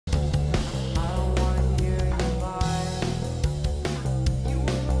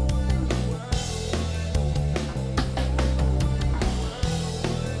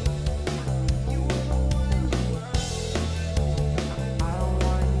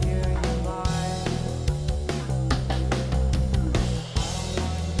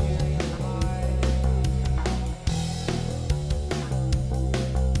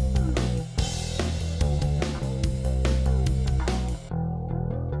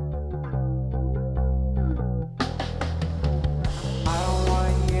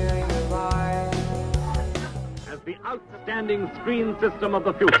the outstanding screen system of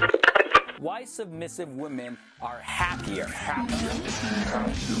the future. Why submissive women are happier.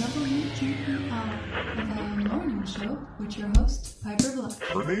 The morning show with your host, Piper Blush.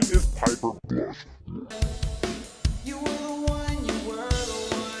 Her name is Piper Blush. You were the one, you were the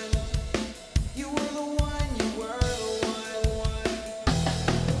one. You were the one, you were the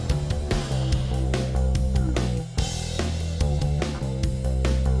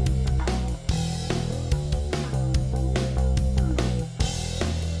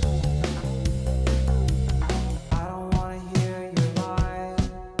I don't wanna hear your lies.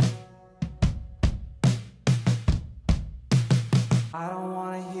 I don't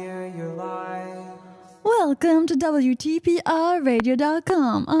wanna hear your lies. Welcome to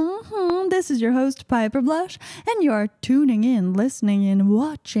WTPRradio.com. This is your host, Piper Blush, and you are tuning in, listening in,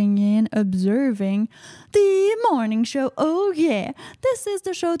 watching in, observing the morning show. Oh yeah, this is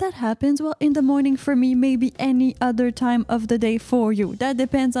the show that happens, well, in the morning for me, maybe any other time of the day for you. That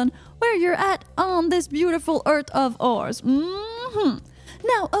depends on where you're at on this beautiful earth of ours.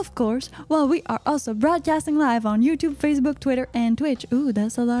 Now, of course, well, we are also broadcasting live on YouTube, Facebook, Twitter, and Twitch. Ooh,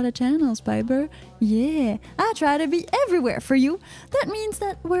 that's a lot of channels, Piper. Yeah, I try to be everywhere for you. That means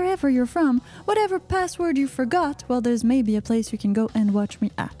that wherever you're from, whatever password you forgot, well, there's maybe a place you can go and watch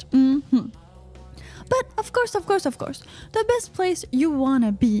me at. But of course, the best place you want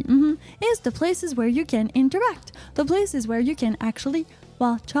to be is the places where you can interact. The places where you can actually,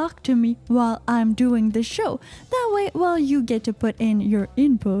 well, talk to me while I'm doing the show. That way, well, you get to put in your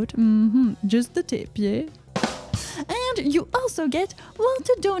input. Just the tip, yeah? And you also get, well,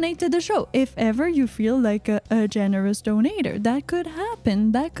 to donate to the show if ever you feel like a generous donator. That could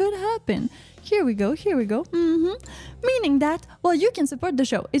happen. Here we go. Meaning that, well, you can support the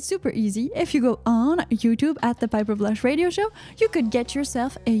show. It's super easy. If you go on YouTube at the Piper Blush Radio Show, you could get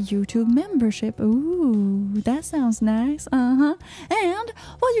yourself a YouTube membership. Ooh, that sounds nice. And,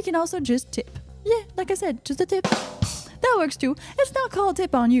 well, you can also just tip. Yeah, like I said, just a tip. That works too. It's not called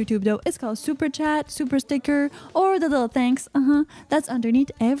tip on YouTube though. It's called super chat, super sticker, or the little thanks. That's underneath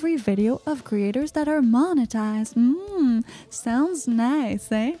every video of creators that are monetized. Sounds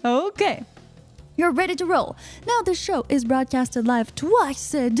nice, eh? Okay. You're ready to roll. Now the show is broadcasted live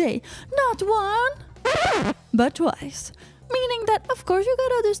twice a day. Not one, but twice. Meaning that, of course, you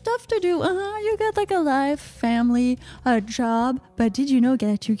got other stuff to do. You got like a life, family, a job. But did you know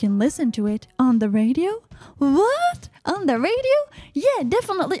that you can listen to it on the radio? What? On the radio? Yeah,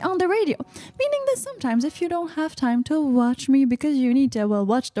 definitely on the radio. Meaning that sometimes if you don't have time to watch me because you need to, well,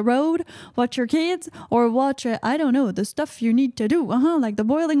 watch the road, watch your kids, or watch, I don't know, the stuff you need to do. Like the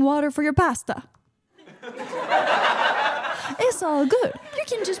boiling water for your pasta. It's all good. You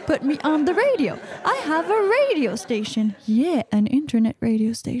can just put me on the radio. I have a radio station. Yeah, an internet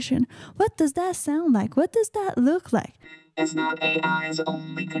radio station. What does that sound like? What does that look like? It's not AI, it's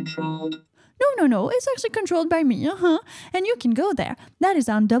only controlled. No. It's actually controlled by me. And you can go there. That is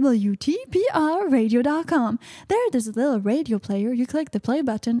on WTPRradio.com. There's a little radio player. You click the play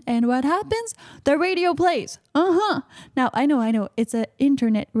button, and what happens? The radio plays. Now, I know. It's an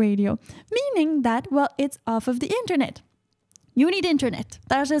internet radio. Meaning that, well, it's off of the internet. You need internet.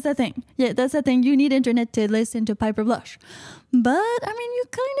 That's just the thing. Yeah, that's the thing. You need internet to listen to Piper Blush. But, I mean, you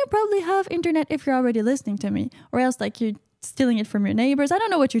kind of probably have internet if you're already listening to me. Or else, like, you're stealing it from your neighbors. I don't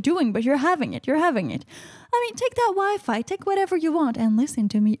know what you're doing, but you're having it. I mean, take that Wi-Fi, take whatever you want, and listen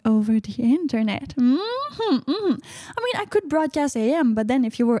to me over the internet. I mean, I could broadcast AM, but then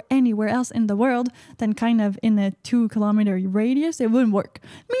if you were anywhere else in the world, then kind of in a 2-kilometer radius, it wouldn't work.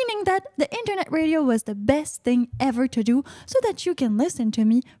 Meaning that the internet radio was the best thing ever to do so that you can listen to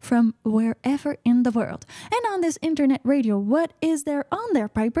me from wherever in the world. And on this internet radio, what is there on there,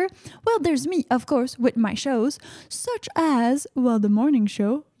 Piper? Well, there's me, of course, with my shows, such as, well, the morning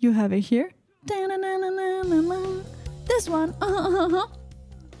show. You have it here. This one.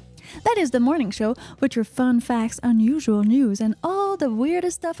 That is the morning show with your fun facts, unusual news, and all the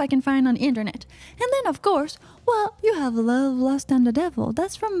weirdest stuff I can find on the internet. And then, of course, well, you have Love, Lust, and the Devil.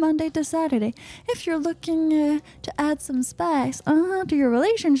 That's from Monday to Saturday. If you're looking to add some spice to your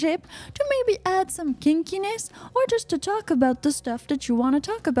relationship, to maybe add some kinkiness, or just to talk about the stuff that you want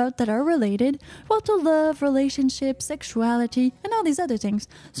to talk about that are related, well, to love, relationships, sexuality, and all these other things.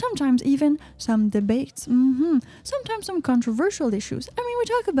 Sometimes even some debates. Sometimes some controversial issues. I mean, we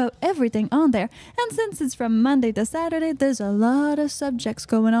talk about everything on there. And since it's from Monday to Saturday, there's a lot of subjects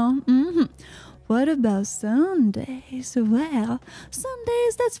going on. what about Sundays? Well,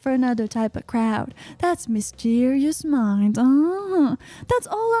 Sundays, that's for another type of crowd. That's Mysterious Minds. That's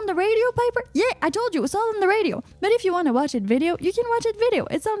all on the radio, Piper? Yeah, I told you, it's all on the radio. But if you want to watch it video, you can watch it video.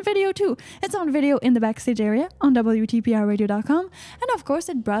 It's on video too. It's on video in the backstage area on WTPRradio.com. And of course,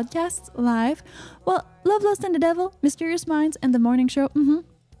 it broadcasts live. Well, Love, Lust, and the Devil, Mysterious Minds, and The Morning Show.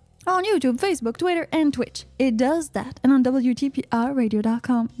 On YouTube, Facebook, Twitter, and Twitch. It does that. And on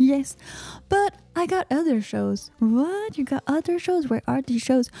WTPRradio.com. Yes. But I got other shows. What? You got other shows? Where are these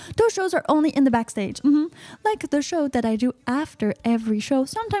shows? Those shows are only in the backstage. Like the show that I do after every show.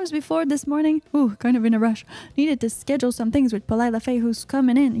 Sometimes before this morning. Ooh, kind of in a rush. Needed to schedule some things with Palila Faye, who's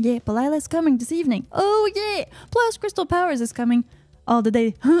coming in. Yeah, Palila's coming this evening. Oh, yeah. Plus, Crystal Powers is coming all the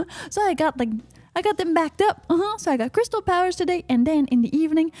day. So I got them backed up. So I got Crystal Powers today, and then in the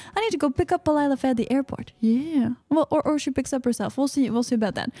evening, I need to go pick up Palila Faye at the airport. Yeah. Well, or she picks up herself. We'll see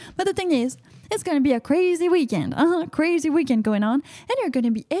about that. But the thing is, it's going to be a crazy weekend. Crazy weekend going on. And you're going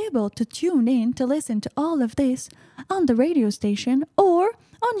to be able to tune in to listen to all of this on the radio station or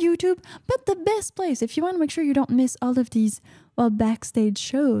on YouTube. But the best place, if you want to make sure you don't miss all of these backstage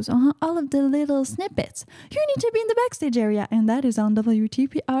shows, all of the little snippets, you need to be in the backstage area, and that is on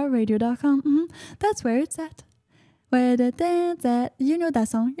WTPRradio.com. That's where it's at. Where the dance at. You know that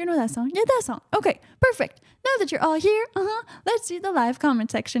song. Yeah, that song. Okay, perfect. Now that you're all here, let's see the live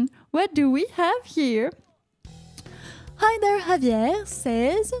comment section. What do we have here? Hi there, Javier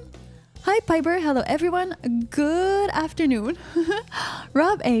says, hi Piper, hello everyone, good afternoon.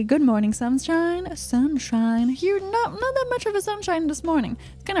 Rob A, good morning sunshine. Here, not that much of a sunshine this morning.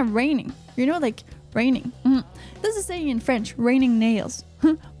 It's kind of raining, like raining. This is saying in French, raining nails.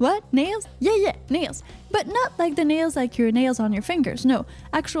 What? Nails? Yeah, nails. But not like the nails like your nails on your fingers. No,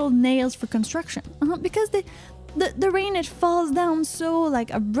 actual nails for construction. Because the rain, it falls down so like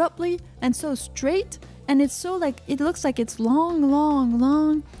abruptly and so straight, and it's so like, it looks like it's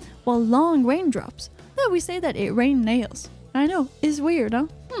long raindrops. No, we say that it rained nails. I know, it's weird, huh?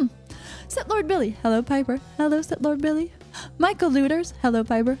 Set Lord Billy, hello Piper. Hello, Set Lord Billy. Michael Looters, hello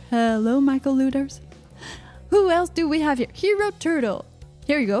Piper. Hello, Michael Looters. Who else do we have here? Hero Turtle.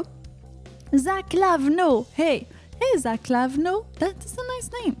 Here you go. Zach Lavno. Hey, Zach Lavno. That's a nice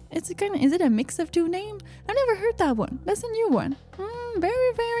name. Is it a mix of two names? I've never heard that one. That's a new one.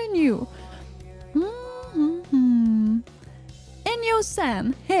 Very, very new.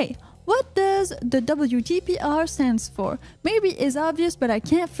 Enyo-san. Hey, what does the WTPR stands for? Maybe it's obvious, but I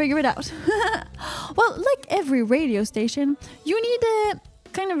can't figure it out. Well, like every radio station, you need a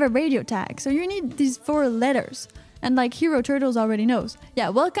kind of a radio tag. So you need these 4 letters. And like Hero Turtles already knows. Yeah,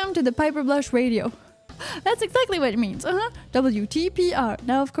 welcome to the Piper Blush Radio. That's exactly what it means. WTPR.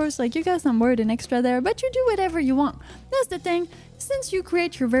 Now, of course, like you got some word and extra there, but you do whatever you want. That's the thing. Since you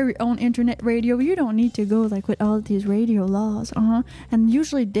create your very own internet radio, you don't need to go like with all these radio laws. And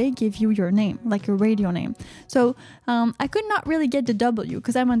usually they give you your name, like your radio name. So I could not really get the W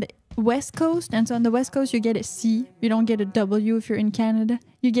because I'm on the West Coast, and so on the West Coast you get a C. You don't get a W if you're in Canada.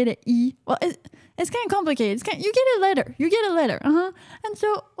 You get an E. Well, it's kind of complicated. You get a letter. And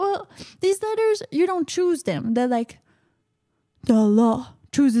so, well, these letters, you don't choose them. They're like, the law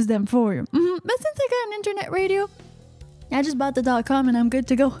chooses them for you. But since I got an internet radio, I just bought the .com and I'm good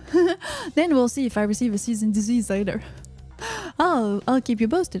to go. Then we'll see if I receive a cease and desist later. I'll keep you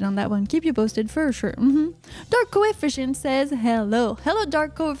posted on that one. Keep you posted for sure. Dark Coefficient says hello. Hello,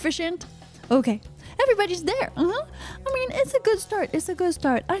 Dark Coefficient. Okay. Everybody's there. I mean, it's a good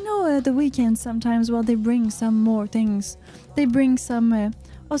start. I know the weekends sometimes, well, they bring some more things. They bring some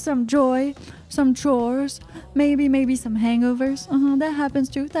joy, some chores, maybe some hangovers. That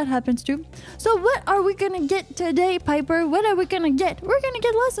happens too. So what are we gonna get today, Piper? What are we gonna get? We're gonna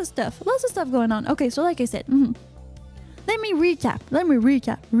get lots of stuff going on. Okay, so like I said, let me recap.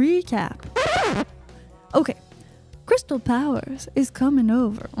 Okay. Crystal Powers is coming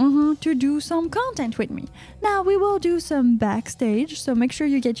over to do some content with me. Now, we will do some backstage, so make sure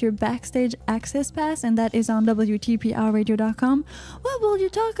you get your backstage access pass, and that is on WTPRradio.com. What will you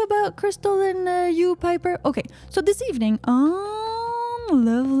talk about, Crystal and you, Piper? Okay, so this evening on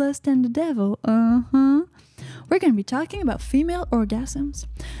Love, Lust, and the Devil, we're going to be talking about female orgasms.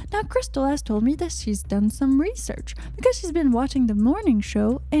 Now, Crystal has told me that she's done some research because she's been watching the morning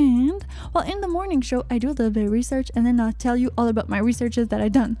show, and, well, in the morning show, I do a little bit of research, and then I'll tell you all about my researches that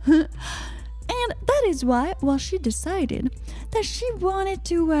I've done. And that is why, well, she decided that she wanted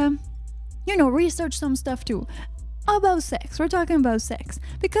to, research some stuff too. about sex. We're talking about sex.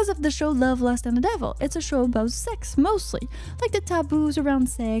 Because of the show Love, Lust, and the Devil. It's a show about sex, mostly. Like the taboos around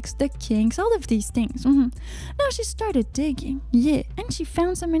sex, the kinks, all of these things. Now she started digging, yeah, and she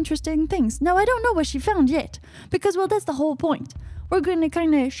found some interesting things. Now I don't know what she found yet, because, well, that's the whole point. We're going to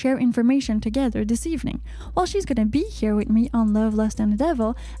kind of share information together this evening. Well, she's going to be here with me on Love, Lust, and the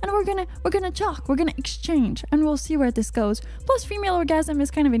Devil, and we're going to talk, we're going to exchange, and we'll see where this goes. Plus, female orgasm is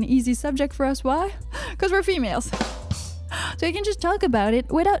kind of an easy subject for us. Why? Because we're females. So you can just talk about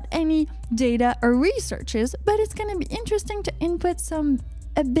it without any data or researches, but it's going to be interesting to input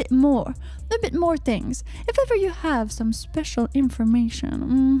a bit more things. If ever you have some special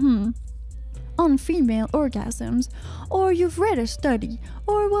information, on female orgasms, or you've read a study,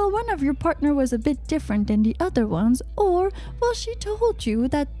 or, well, one of your partner was a bit different than the other ones, or, well, she told you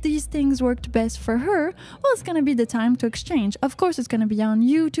that these things worked best for her, well, it's gonna be the time to exchange. Of course, it's gonna be on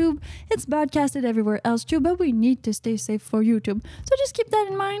YouTube. It's broadcasted everywhere else too, but we need to stay safe for YouTube. So just keep that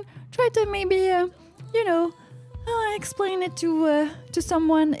in mind. Try to maybe, explain it to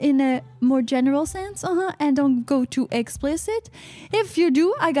someone in a more general sense, and don't go too explicit. If you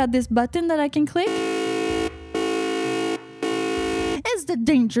do, I got this button that I can click. It's the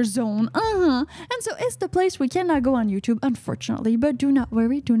danger zone, and so it's the place we cannot go on YouTube, unfortunately, but do not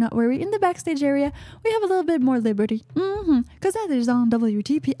worry. In the backstage area, we have a little bit more liberty, because that is on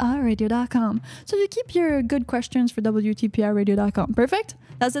WTPRradio.com. So you keep your good questions for WTPRradio.com. Perfect?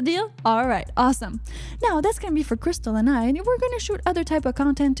 That's the deal? All right, awesome. Now, that's going to be for Crystal and I, and we're going to shoot other type of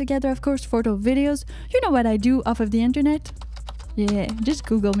content together, of course, photo, videos. You know what I do off of the internet? Yeah, just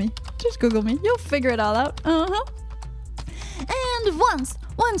Google me. You'll figure it all out. And once,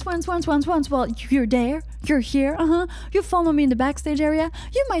 well, you're there, you're here, you follow me in the backstage area,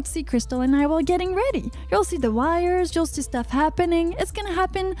 you might see Crystal and I while getting ready. You'll see the wires, you'll see stuff happening. It's gonna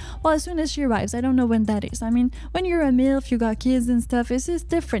happen, well, as soon as she arrives. I don't know when that is. I mean, when you're a MILF, you got kids and stuff, it's just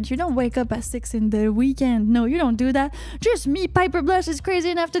different. You don't wake up at 6 in the weekend. No, you don't do that. Just me, Piper Blush, is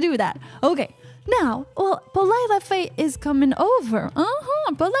crazy enough to do that. Okay. Now, well, Palila Faye is coming over.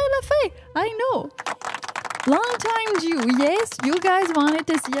 Palila Faye, I know. Long time due. Yes, you guys wanted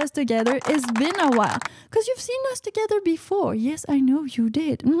to see us together. It's been a while. Because you've seen us together before. Yes, I know you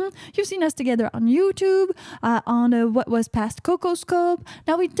did. You've seen us together on YouTube, on what was past Cocoscope.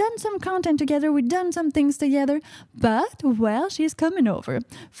 Now, we've done some content together. We've done some things together. But, well, she's coming over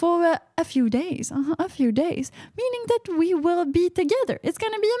for a few days. A few days. Meaning that we will be together. It's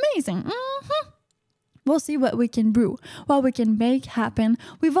going to be amazing. We'll see what we can brew, what we can make happen.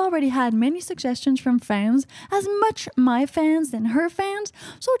 We've already had many suggestions from fans, as much my fans than her fans,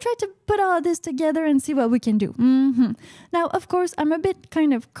 so we'll try to put all of this together and see what we can do. Now, of course, I'm a bit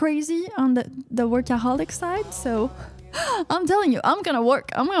kind of crazy on the workaholic side, so I'm telling you, I'm gonna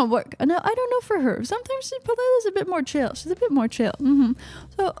work. Now, I don't know for her. Sometimes Palila's a bit more chill. She's a bit more chill.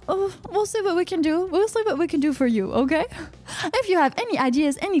 So, we'll see what we can do. We'll see what we can do for you, okay? If you have any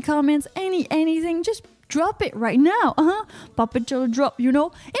ideas, any comments, anything, just drop it right now. Pop it till drop, in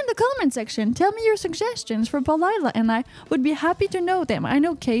the comment section. Tell me your suggestions for Palila, and I would be happy to know them. I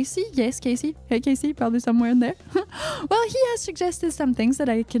know Casey. Yes, Casey. Hey, Casey, probably somewhere in there. Well, he has suggested some things that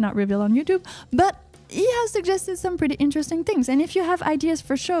I cannot reveal on YouTube, but he has suggested some pretty interesting things. And if you have ideas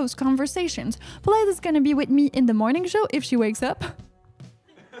for shows, conversations, Palila's going to be with me in the morning show if she wakes up.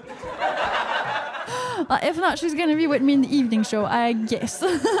 If not, she's going to be with me in the evening show, I guess.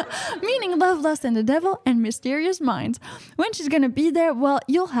 Meaning Love, Lust, and the Devil and Mysterious Minds. When she's going to be there, well,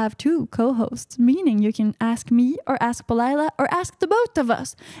 you'll have 2 co-hosts. Meaning you can ask me or ask Palila or ask the both of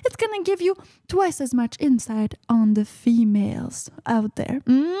us. It's going to give you twice as much insight on the females out there.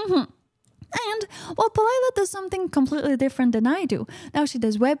 And, well, Palila does something completely different than I do. Now, she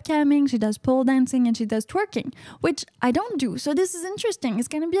does webcamming, she does pole dancing, and she does twerking, which I don't do. So this is interesting. It's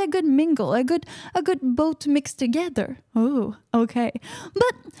going to be a good mingle, a good both mixed together. Oh, okay.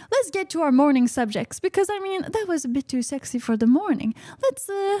 But let's get to our morning subjects, because, I mean, that was a bit too sexy for the morning. Let's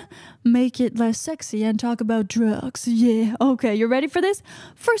make it less sexy and talk about drugs. Yeah, okay, you ready for this?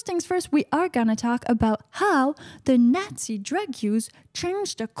 First things first, we are going to talk about how the Nazi drug use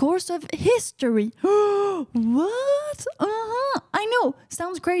changed the course of history. What? I know,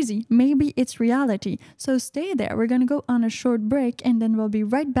 sounds crazy. Maybe it's reality. So stay there. We're going to go on a short break, and then we'll be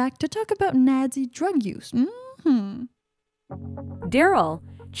right back to talk about Nazi drug use. Daryl,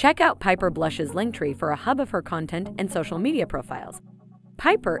 check out Piper Blush's Linktree for a hub of her content and social media profiles.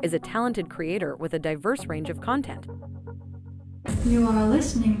 Piper is a talented creator with a diverse range of content. You are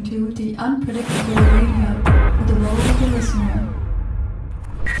listening to the Unpredictable Radio for the role of the listener.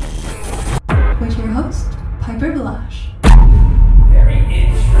 With your host, Piper Blush. Very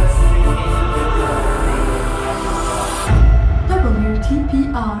interesting.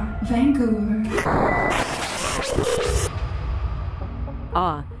 WTPR Vancouver.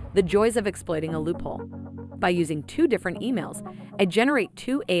 Ah, the joys of exploiting a loophole. By using 2 different emails, I generate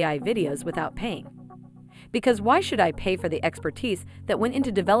 2 AI videos without paying. Because why should I pay for the expertise that went into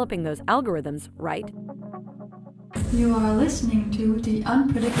developing those algorithms, right? You are listening to the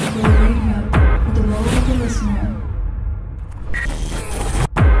Unpredictable Radio for the World of the Listener.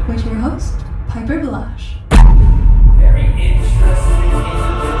 With your host, Piper Blush.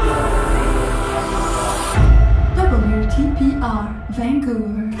 WTPR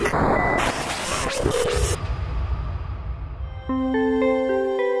Vancouver.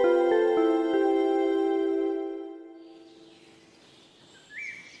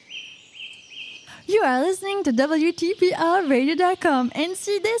 You are listening to WTPRradio.com, and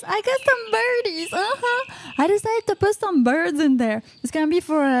see this? I got some birdies. I decided to put some birds in there. It's gonna be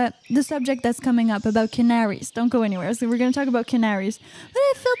for the subject that's coming up about canaries. Don't go anywhere. So we're gonna talk about canaries. But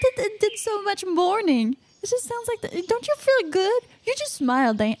I felt that it did so much mourning. It just sounds like don't you feel good? You just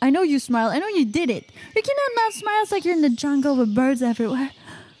smiled. I know you smiled. I know you did it. You cannot not smile. It's like you're in the jungle with birds everywhere.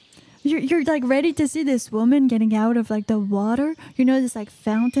 You're like ready to see this woman getting out of like the water. You know, this like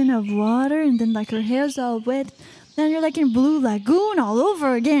fountain of water, and then like her hair's all wet. Then you're like in Blue Lagoon all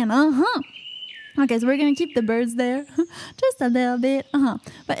over again. Okay, so we're gonna keep the birds there, just a little bit.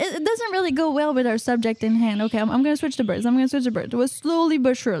 But it doesn't really go well with our subject in hand. Okay, I'm gonna switch the birds. It was slowly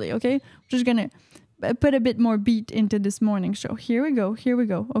but surely. Okay, we're just gonna put a bit more beat into this morning show. Here we go.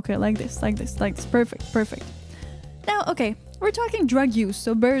 Okay, like this. Perfect. Now, okay. We're talking drug use,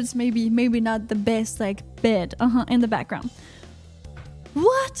 so birds maybe not the best like bed in the background.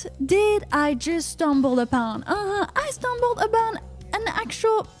 What did I just stumble upon? I stumbled upon an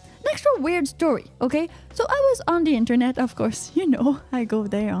actual weird story, okay? So I was on the internet, of course. You know, I go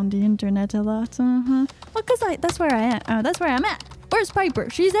there on the internet a lot. Well, cause that's where I am. That's where I'm at. Where's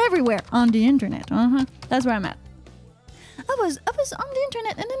Piper? She's everywhere on the internet. That's where I'm at. I was on the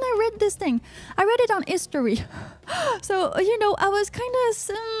internet, and then I read this thing. I read it on history. So, you know, I was kind of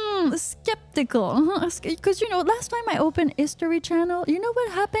skeptical. Because, you know, last time I opened History Channel, you know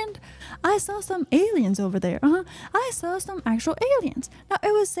what happened? I saw some aliens over there. I saw some actual aliens. Now,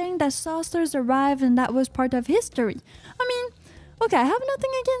 it was saying that saucers arrived, and that was part of history. I mean, okay, I have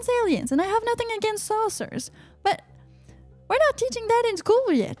nothing against aliens, and I have nothing against saucers. But we're not teaching that in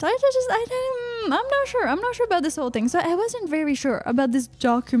school yet. I'm not sure. I'm not sure about this whole thing. So I wasn't very sure about this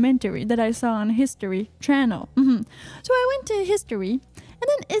documentary that I saw on History Channel. So I went to history, and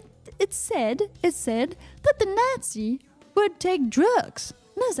then it said that the Nazi would take drugs.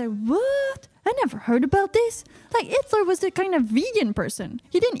 And I was like, what? I never heard about this. Like, Hitler was the kind of vegan person.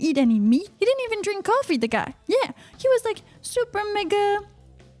 He didn't eat any meat. He didn't even drink coffee, the guy. Yeah, he was like super mega,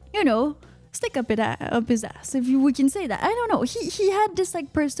 you know, stick up his ass, if we can say that. I don't know. He had this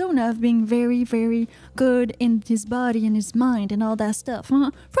like persona of being very, very good in his body and his mind and all that stuff.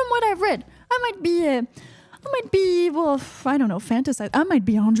 From what I've read, I might be, well, I don't know, fantasize. I might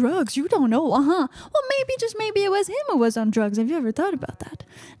be on drugs. You don't know. Well, maybe it was him who was on drugs. Have you ever thought about that?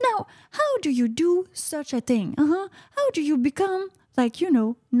 Now, how do you do such a thing? How do you become like, you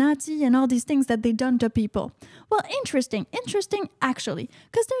know, Nazi and all these things that they done to people? Well, interesting actually,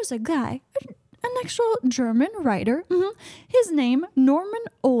 because there's a guy, an actual German writer, his name, Norman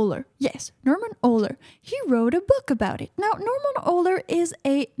Ohler. Yes, Norman Ohler. He wrote a book about it. Now, Norman Ohler is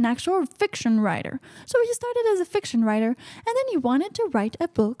an actual fiction writer. So he started as a fiction writer, and then he wanted to write a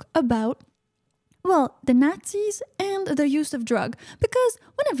book about, well, the Nazis and the use of drug. Because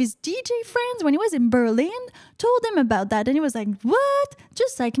one of his DJ friends, when he was in Berlin, told him about that. And he was like, what?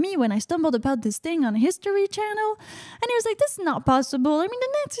 Just like me when I stumbled about this thing on History Channel. And he was like, this is not possible. I mean, the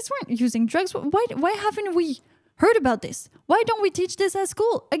Nazis weren't using drugs. Why haven't we heard about this? Why don't we teach this at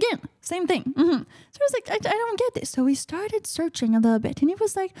school? Again, same thing. So I was like, I don't get this. So he started searching a little bit, and he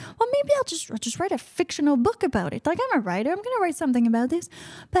was like, well, maybe I'll just write a fictional book about it. Like, I'm a writer. I'm going to write something about this.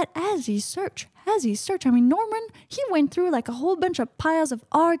 But as he searched, I mean, Norman, he went through like a whole bunch of piles of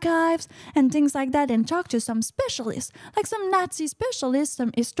archives and things like that, and talked to some specialists, like some Nazi specialists,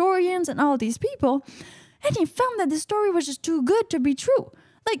 some historians, and all these people. And he found that the story was just too good to be true.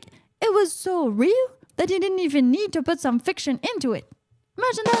 Like, it was so real that he didn't even need to put some fiction into it.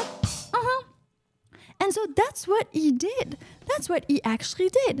 Imagine that. And so that's what he did. That's what he actually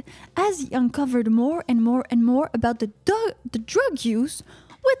did. As he uncovered more and more and more about the drug use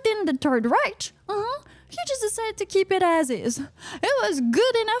within the Third Reich, he just decided to keep it as is. It was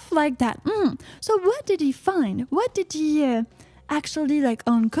good enough like that. So what did he find? What did he actually like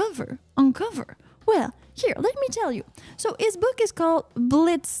uncover? Well, here, let me tell you. So his book is called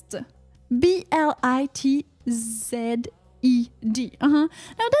Blitzed. Blitzed. Now,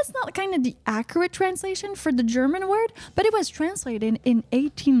 that's not kind of the accurate translation for the German word, but it was translated in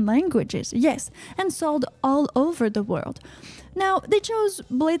 18 languages, yes, and sold all over the world. Now, they chose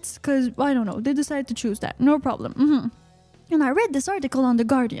Blitz because, I don't know, they decided to choose that. No problem. And I read this article on The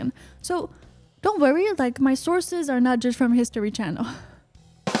Guardian. So, don't worry, like, my sources are not just from History Channel.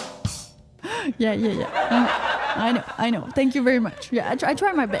 Yeah. I know. Thank you very much. Yeah, I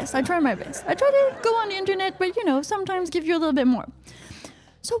try my best. I try to go on the internet, but, sometimes give you a little bit more.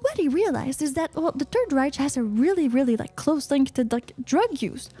 So what he realized is that, the Third Reich has a really, really, close link to, drug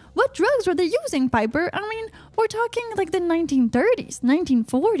use. What drugs were they using, Piper? I mean, we're talking, the 1930s,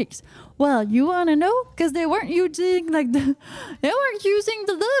 1940s. Well, you want to know? Because they weren't using, the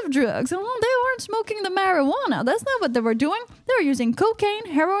love drugs. They weren't smoking the marijuana. That's not what they were doing. They were using cocaine,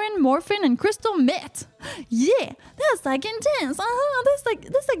 heroin, morphine, and crystal meth. Yeah, that's, intense. That's,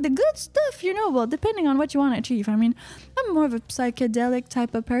 the good stuff, Well, depending on what you want to achieve. I mean, I'm more of a psychedelic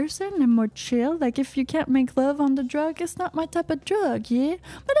type of person. I'm more chill. If you can't make love on the drug, it's not my type of drug, yeah?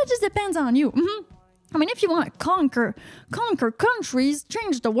 But that just depends on you. I mean, if you want to conquer countries,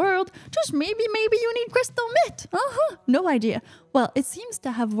 change the world, just maybe you need crystal meth. No idea. Well, it seems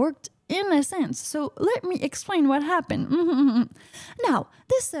to have worked in a sense. So let me explain what happened. Now,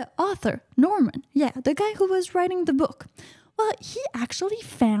 this author, Norman, the guy who was writing the book, well, he actually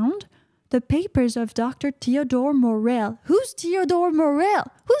found the papers of Dr. Theodore Morel. Who's Theodore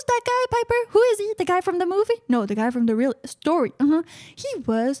Morel? Who's that guy, Piper? Who is he? The guy from the movie? No, the guy from the real story. He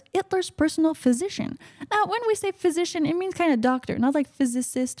was Hitler's personal physician. Now, when we say physician, it means kind of doctor, not like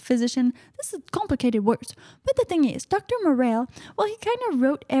physicist, physician. This is complicated words. But the thing is, Dr. Morel, well, he kind of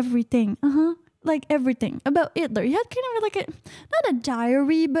wrote everything. Everything about Hitler. He had kind of not a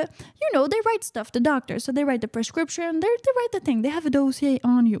diary, but they write stuff, the doctors. So they write the prescription, they write the thing. They have a dossier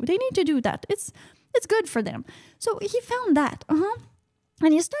on you. They need to do that. It's good for them. So he found that,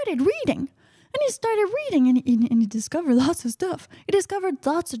 and he started reading. And he discovered lots of stuff. He discovered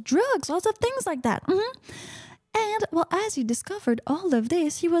lots of drugs, lots of things like that. And, well, as he discovered all of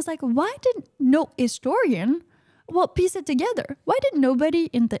this, he was like, why did no historian piece it together? Why did nobody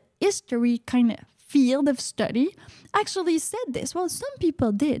in the history kind of field of study actually said this? Well, some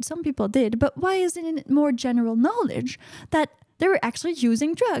people did, but why isn't it more general knowledge that they were actually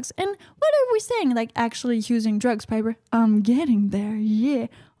using drugs? And what are we saying, actually using drugs, Piper? I'm getting there, yeah.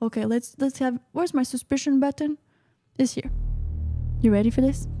 Okay, let's have, where's my suspicion button? It's here. You ready for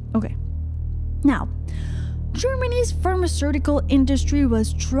this? Okay. Now, Germany's pharmaceutical industry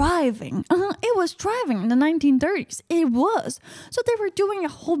was thriving. It was thriving in the 1930s. It was. So they were doing a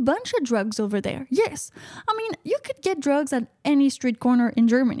whole bunch of drugs over there. Yes. I mean, you could get drugs at any street corner in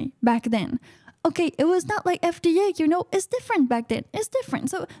Germany back then. Okay, it was not like FDA, it's different back then. It's different.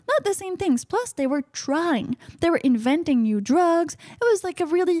 So not the same things. Plus, they were trying. They were inventing new drugs. It was a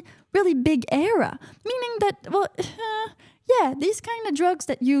really, really big era. Meaning that, these kind of drugs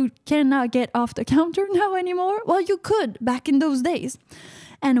that you cannot get off the counter now anymore, well, you could back in those days.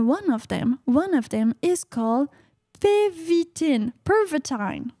 And one of them is called Pervitin.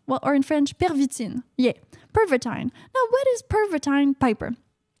 Well, or in French, Pervitin. Yeah, Pervitin. Now, what is Pervitin, Piper?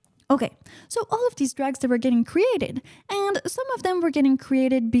 Okay, so all of these drugs that were getting created, and some of them were getting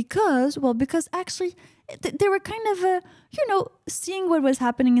created because actually they were kind of, seeing what was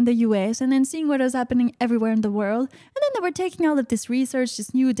happening in the US and then seeing what was happening everywhere in the world. And then they were taking all of this research,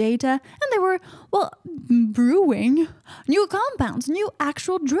 this new data, and they were, brewing new compounds, new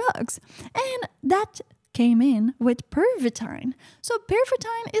actual drugs. And that came in with Pervitin. So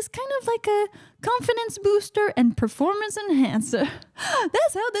Pervitin is kind of like a confidence booster and performance enhancer.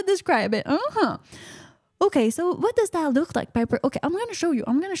 That's how they describe it. Okay, so what does that look like, Piper? Okay, I'm going to show you.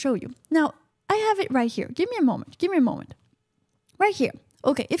 Now, I have it right here. Give me a moment. Right here.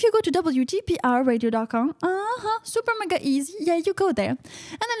 Okay, if you go to WTPRradio.com, super mega easy. Yeah, you go there. And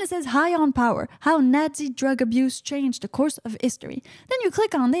then it says High on Power, How Nazi Drug Abuse Changed the Course of History. Then you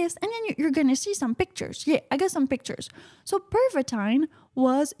click on this, and then you're going to see some pictures. Yeah, I got some pictures. So Pervitin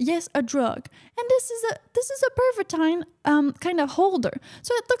was, yes, a drug. And this is a Pervitin kind of holder.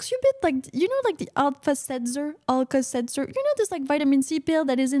 So it looks a bit like, like the Alka-Seltzer? This vitamin C pill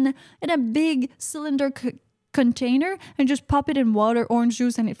that is in a big cylinder container and just pop it in water, orange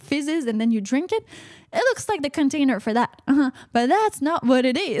juice, and it fizzes and then you drink it. It looks like the container for that. But that's not what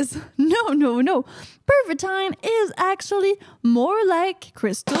it is. No. Pervitin is actually more like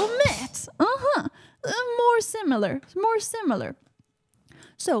crystal meth. More similar.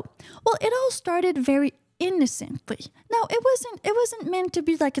 So, well, it all started very innocently. Now, it wasn't meant to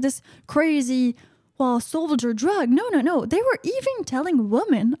be like this crazy, well, soldier drug. No. They were even telling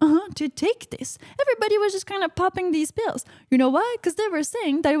women to take this. Everybody was just kind of popping these pills. You know why? Because they were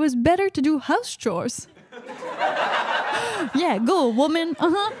saying that it was better to do house chores. Yeah, go, woman.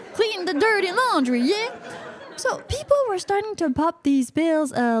 Clean the dirty laundry, yeah? So people were starting to pop these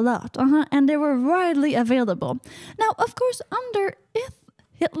pills a lot, and they were widely available. Now, of course, under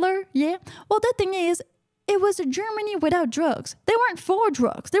Hitler, yeah, well, the thing is, it was a Germany without drugs. They weren't for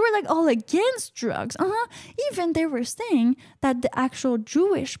drugs. They were like all against drugs. Even they were saying that the actual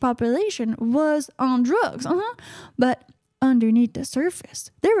Jewish population was on drugs. But underneath the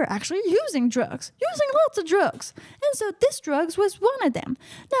surface, they were actually using drugs, using lots of drugs. And so this drugs was one of them.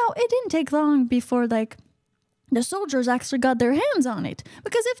 Now, it didn't take long before, like, the soldiers actually got their hands on it.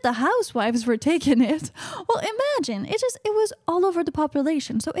 Because if the housewives were taking it, well, imagine, it was all over the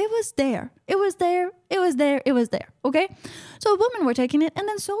population. So it was there. It was there. It was there. It was there. Okay? So women were taking it, and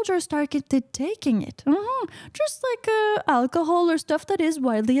then soldiers started taking it. Just like alcohol or stuff that is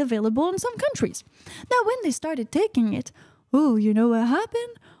widely available in some countries. Now, when they started taking it, oh, you know what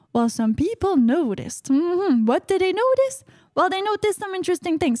happened? Well, some people noticed. What did they notice? Well, they noticed some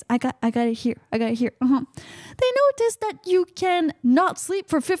interesting things. I got it here. They noticed that you can not sleep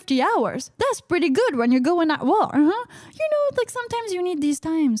for 50 hours. That's pretty good when you're going at war. You know, like sometimes you need these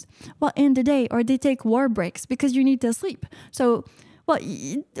times, well, in the day, or they take war breaks because you need to sleep. So, well,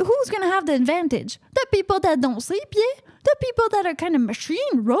 who's going to have the advantage? The people that don't sleep, yeah? The people that are kind of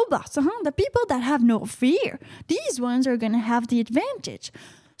machine robots, The people that have no fear. These ones are going to have the advantage.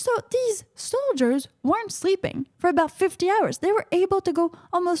 So these soldiers weren't sleeping for about 50 hours. They were able to go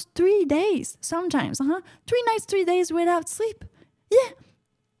almost 3 days sometimes. 3 nights, 3 days without sleep. Yeah.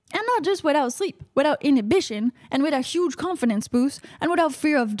 And not just without sleep, without inhibition, and with a huge confidence boost, and without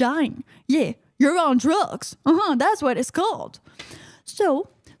fear of dying. Yeah, you're on drugs. That's what it's called. So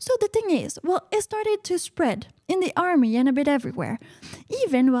the thing is, well, it started to spread in the army and a bit everywhere.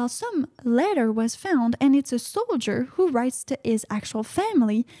 Even while some letter was found, and it's a soldier who writes to his actual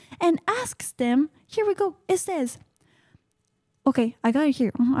family and asks them, here we go, it says, okay, I got it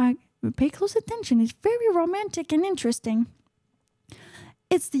here. Pay close attention. It's very romantic and interesting.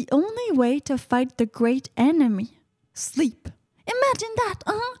 It's the only way to fight the great enemy, sleep. Imagine that,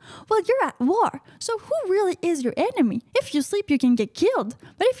 Well, you're at war, so who really is your enemy? If you sleep, you can get killed.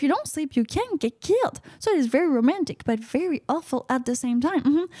 But if you don't sleep, you can't get killed. So it is very romantic, but very awful at the same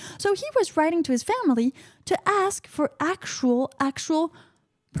time. So he was writing to his family to ask for actual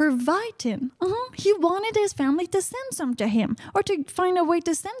Pervitin. He wanted his family to send some to him, or to find a way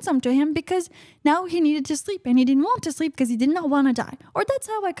to send some to him, because now he needed to sleep, and he didn't want to sleep because he did not want to die. Or that's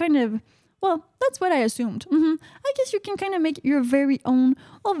how I well, that's what I assumed. I guess you can kind of make your very own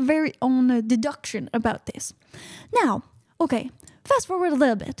deduction about this. Now, okay, fast forward a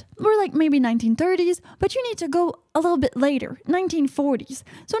little bit. We're like maybe 1930s, but you need to go a little bit later, 1940s.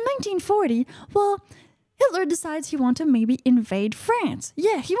 So 1940, well, Hitler decides he wants to maybe invade France.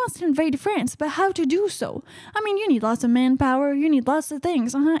 Yeah, he wants to invade France, but how to do so? I mean, you need lots of manpower, you need lots of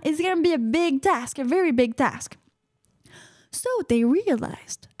things. It's going to be a big task, a very big task. So they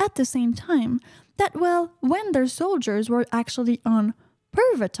realized at the same time that, well, when their soldiers were actually on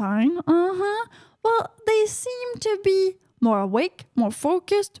Pervitin, well, they seemed to be more awake, more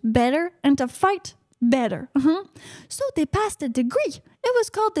focused, better, and to fight better. So they passed a decree. It was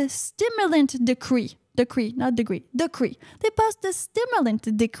called the Stimulant Decree. Decree. They passed the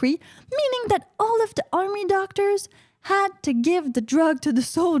Stimulant Decree, meaning that all of the army doctors had to give the drug to the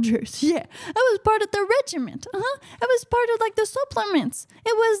soldiers. Yeah, it was part of the regiment. It was part of like the supplements.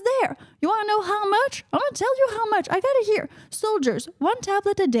 It was there. You want to know how much? I'm going to tell you how much. I got it here. Soldiers, 1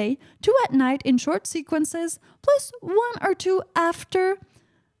 tablet a day, 2 at night in short sequences, plus 1 or 2 after,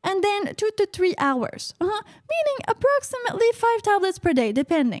 and then 2 to 3 hours. Meaning approximately 5 tablets per day,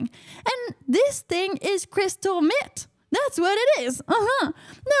 depending. And this thing is crystal meth. That's what it is. Now,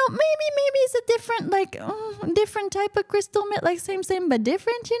 maybe it's a different type of crystal meth, like same, but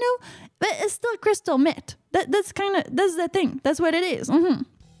different, you know? But it's still crystal meth. That's the thing. That's what it is.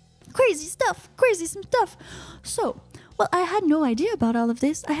 Crazy stuff. So, well, I had no idea about all of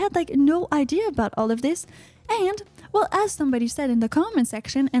this. And, well, as somebody said in the comment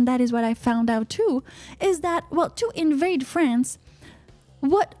section, and that is what I found out too, is that, well, to invade France,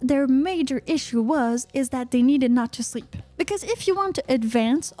 what their major issue was is that they needed not to sleep. Because if you want to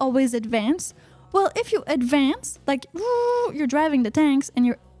advance, always advance. Well, if you advance, like you're driving the tanks and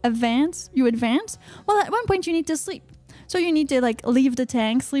you advance, well, at one point you need to sleep. So you need to like leave the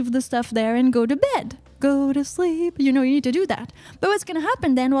tanks, leave the stuff there, and go to bed. Go to sleep. You know, you need to do that. But what's going to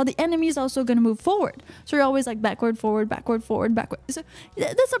happen then? Well, the enemy is also going to move forward. So you're always like backward, forward, backward, forward, backward. So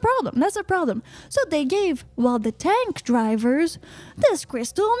that's a problem. That's a problem. So they gave, well, the tank drivers this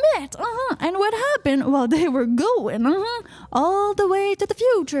crystal meth. And what happened? Well, they were going all the way to the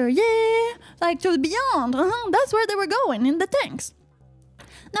future. Yeah. Like to beyond. That's where they were going, in the tanks.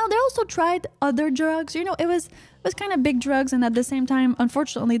 Now, they also tried other drugs. You know, it was kind of big drugs, and at the same time,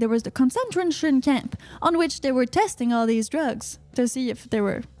 unfortunately, there was the concentration camp on which they were testing all these drugs to see if they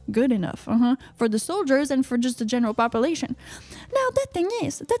were good enough for the soldiers and for just the general population. Now, the thing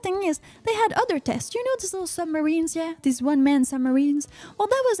is, they had other tests. You know these little submarines, yeah? These one-man submarines? Well,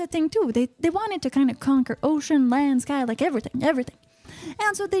 that was the thing, too. They wanted to kind of conquer ocean, land, sky, like everything.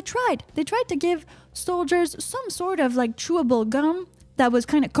 And so they tried to give soldiers some sort of, like, chewable gum that was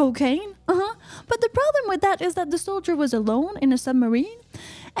kind of cocaine. But the problem with that is that the soldier was alone in a submarine.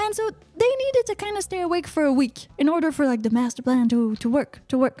 And so they needed to kind of stay awake for a week in order for like the master plan to work.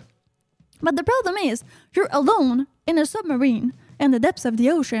 But the problem is you're alone in a submarine in the depths of the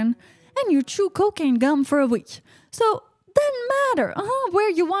ocean and you chew cocaine gum for a week. So doesn't matter where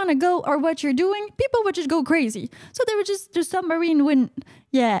you want to go or what you're doing, people would just go crazy. So they were just, the submarine wouldn't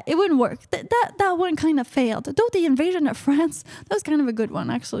work. That one kind of failed. Though the invasion of France, that was kind of a good one,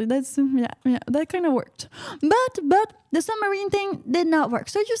 actually. That's that kind of worked. But the submarine thing did not work.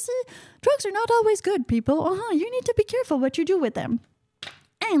 So you see, drugs are not always good, people. You need to be careful what you do with them.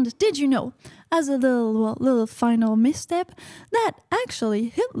 And did you know, as a little final misstep, that actually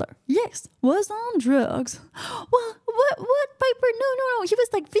Hitler, yes, was on drugs? Well, what, Piper? No, he was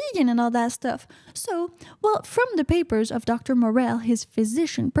like vegan and all that stuff. So, well, from the papers of Dr. Morel, his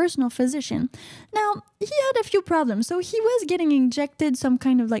personal physician, now, he had a few problems. So he was getting injected some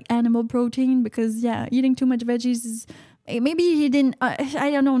kind of like animal protein because, eating too much veggies is... Maybe he didn't,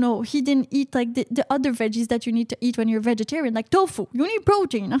 I don't know, he didn't eat like the other veggies that you need to eat when you're vegetarian, like tofu. You need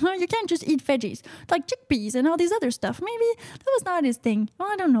protein, you can't just eat veggies, like chickpeas and all these other stuff. Maybe that was not his thing.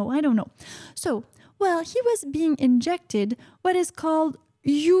 I don't know. So, well, he was being injected what is called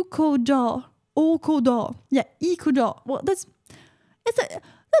Eucodol. Yeah, Eucodol. Well, let's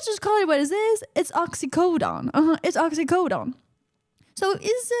just call it what it is. It's oxycodone. It's oxycodone. So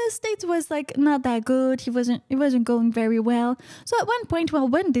his state was like not that good. It wasn't going very well. So at one point, well,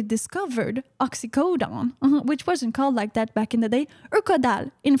 when they discovered oxycodone, which wasn't called like that back in the day,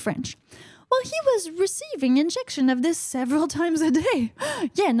 Urcodal in French. Well, he was receiving injection of this several times a day.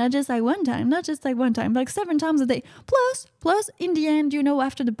 Yeah, not just like one time, like 7 times a day. Plus, in the end,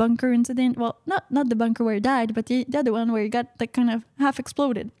 after the bunker incident, well, not the bunker where he died, but the other one where he got like kind of half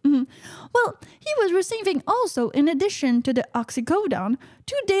exploded. Well, he was receiving also, in addition to the oxycodone,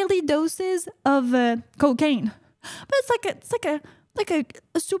 2 daily doses of cocaine. But it's like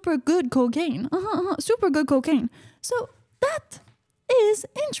a super good cocaine. Super good cocaine. So that is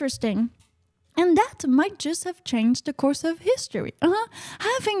interesting. And that might just have changed the course of history.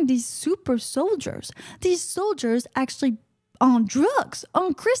 Having these super soldiers, actually on drugs,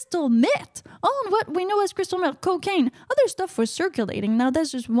 on crystal meth, on what we know as crystal meth, cocaine. Other stuff was circulating. Now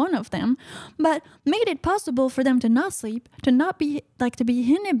that's just one of them, but made it possible for them to not sleep, to be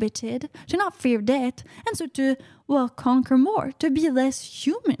inhibited, to not fear death, and so to, well, conquer more, to be less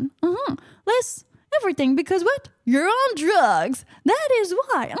human, less everything, because what? You're on drugs. That is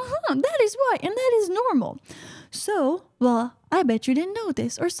why. And that is normal. So, well, I bet you didn't know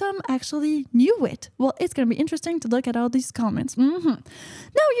this, or some actually knew it. Well, it's going to be interesting to look at all these comments. Now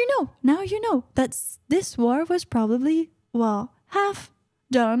you know that this war was probably, well, half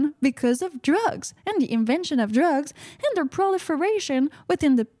done because of drugs and the invention of drugs and their proliferation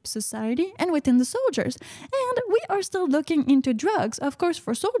within the society and within the soldiers. And we are still looking into drugs, of course,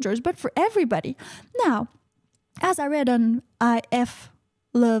 for soldiers, but for everybody. Now, as I read on IF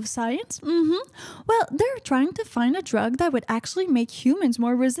Love Science, well, they're trying to find a drug that would actually make humans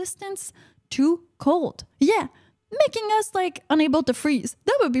more resistant to cold. Yeah, making us like unable to freeze.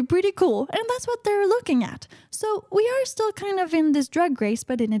 That would be pretty cool. And that's what they're looking at. So we are still kind of in this drug race,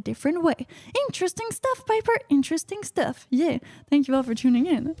 but in a different way. Interesting stuff, Piper. Interesting stuff. Yeah. Thank you all for tuning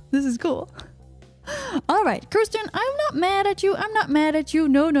in. This is cool. All right, Kirsten, I'm not mad at you.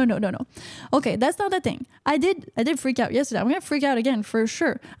 No. Okay, that's not the thing. I did freak out yesterday. I'm going to freak out again for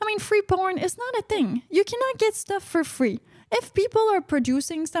sure. I mean, free porn is not a thing. You cannot get stuff for free. If people are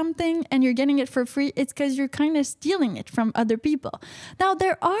producing something and you're getting it for free, it's because you're kind of stealing it from other people. Now,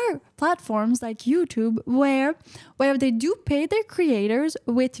 there are platforms like YouTube where they do pay their creators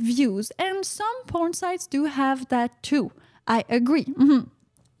with views, and some porn sites do have that too. I agree.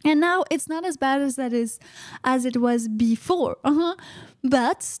 And now it's not as bad as it was before.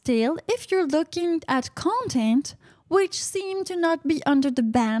 But still, if you're looking at content which seem to not be under the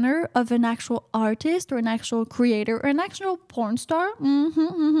banner of an actual artist or an actual creator or an actual porn star,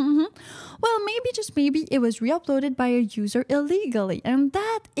 well, maybe, just maybe, it was re-uploaded by a user illegally. And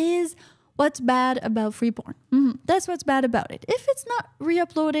that is what's bad about free porn. That's what's bad about it. If it's not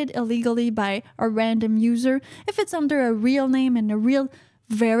re-uploaded illegally by a random user, if it's under a real name and a real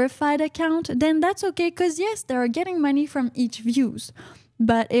verified account, then that's okay, because yes, they are getting money from each views.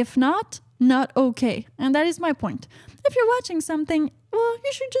 But if not okay. And that is my point. If you're watching something, well,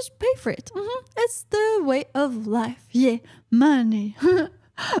 you should just pay for it. It's the way of life. Yeah, money.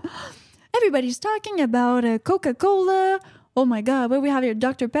 Everybody's talking about Coca-Cola. Oh my God, what we have here?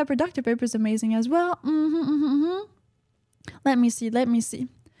 Dr. Pepper. Dr. Pepper is amazing as well. Let me see.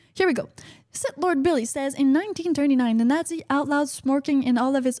 Here we go. Sith Lord Billy says, in 1939, the Nazi outlawed smoking in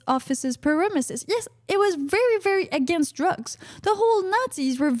all of its offices' premises. Yes, it was very, very against drugs. The whole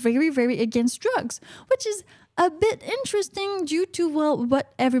Nazis were very, very against drugs, which is a bit interesting due to, well,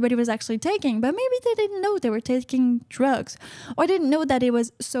 what everybody was actually taking. But maybe they didn't know they were taking drugs, or didn't know that it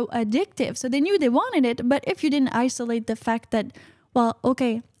was so addictive. So they knew they wanted it, but if you didn't isolate the fact that, well,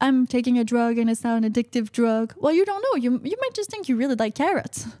 okay, I'm taking a drug and it's not an addictive drug. Well, you don't know. You might just think you really like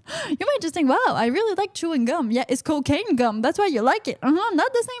carrots. You might just think, wow, I really like chewing gum. Yeah, it's cocaine gum. That's why you like it.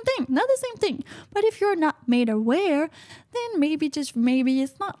 Not the same thing. But if you're not made aware, then maybe, just maybe,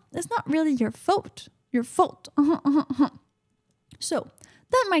 it's not really your fault. So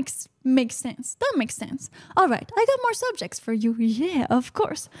that makes sense. All right, I got more subjects for you. Yeah, of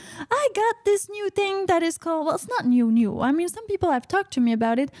course. I got this new thing that is called, well, it's not new. I mean, some people have talked to me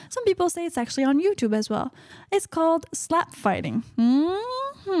about it. Some people say it's actually on YouTube as well. It's called slap fighting.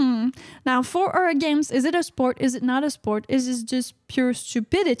 Now, for or against, is it a sport? Is it not a sport? Is it just pure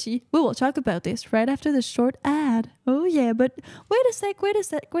stupidity? We will talk about this right after this short ad. Oh yeah, but wait a sec.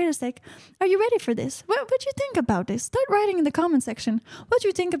 Are you ready for this? What do you think about this? Start writing in the comment section. What do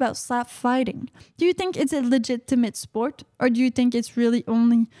you think about slap fighting? Do you think it's a legitimate sport? Or do you think it's really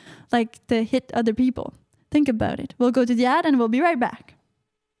only like to hit other people? Think about it. We'll go to the ad and we'll be right back.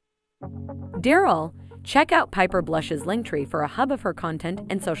 Daryl, check out Piper Blush's Linktree for a hub of her content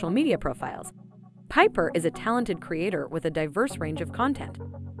and social media profiles. Piper is a talented creator with a diverse range of content.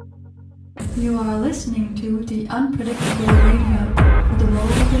 You are listening to the Unpredictable Radio for the Role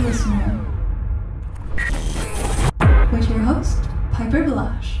of the Listener. With your host, Piper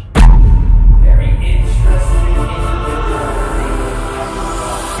Blush.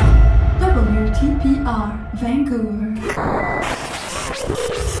 WTPR, Vancouver.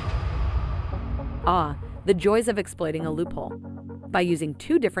 The joys of exploiting a loophole. By using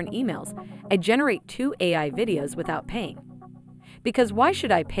 2 different emails, I generate 2 AI videos without paying. Because why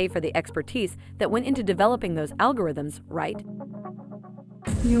should I pay for the expertise that went into developing those algorithms, right?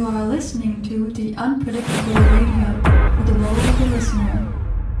 You are listening to the Unpredictable Radio for the Role of the Listener.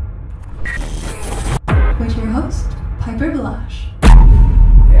 With your host, Piper Blush.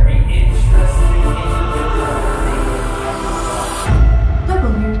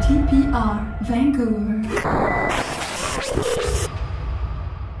 WTPR, Vancouver.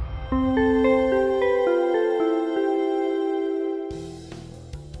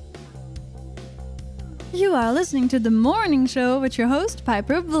 You are listening to The Morning Show with your host,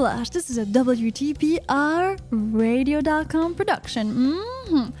 Piper Blush. This is a WTPR Radio.com production.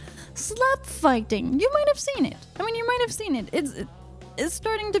 Slap fighting. You might have seen it. It's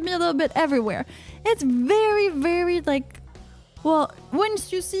starting to be a little bit everywhere. It's very, very well,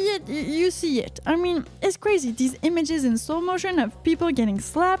 once you see it, you see it. I mean, it's crazy. These images in slow motion of people getting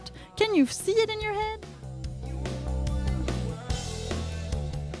slapped. Can you see it in your head?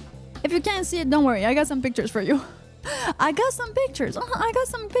 If you can't see it, don't worry. I got some pictures for you. I got some pictures.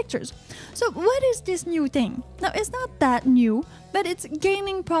 So what is this new thing? Now, it's not that new, but it's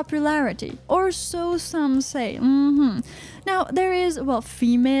gaining popularity. Or so some say. Now, there is, well,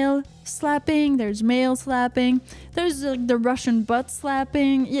 female slapping. There's male slapping. There's the Russian butt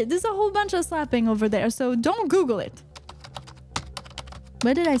slapping. Yeah, there's a whole bunch of slapping over there. So don't Google it.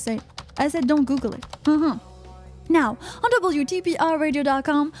 What did I say? I said don't Google it. Now, on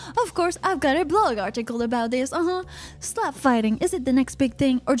WTPRradio.com, of course, I've got a blog article about this. Slap fighting, is it the next big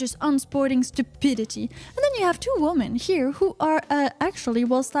thing or just unsporting stupidity? And then you have 2 women here who are actually,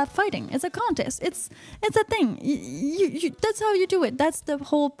 well, slap fighting. It's a contest. It's a thing. You that's how you do it. That's the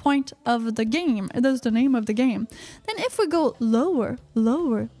whole point of the game. That's the name of the game. Then if we go lower,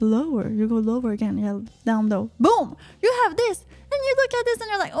 you go lower again, yeah, down low. Boom! You have this. And you look at this and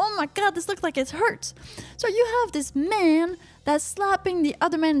you're like, oh my god, this looks like it hurts. So you have this man that's slapping the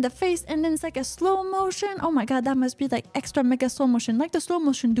other man in the face, and then it's like a slow motion. Oh my god, that must be like extra mega slow motion, like the slow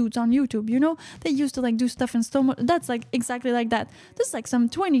motion dudes on YouTube, you know? They used to like do stuff in slow motion. That's like exactly like that. There's like some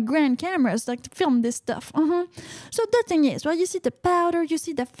 20 grand cameras like to film this stuff. So the thing is, well, you see the powder, you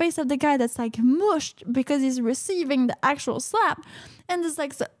see the face of the guy that's like mushed because he's receiving the actual slap, and there's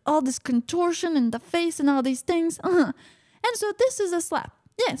like all this contortion in the face and all these things. And so this is a slap.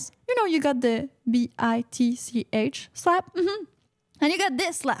 Yes, you know, you got the BITCH slap. And you got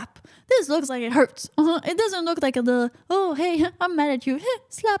this slap. This looks like it hurts. It doesn't look like a little, oh, hey, I'm mad at you,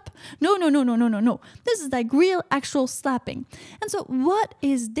 slap. No. This is like real, actual slapping. And so what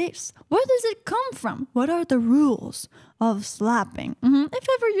is this? Where does it come from? What are the rules of slapping? If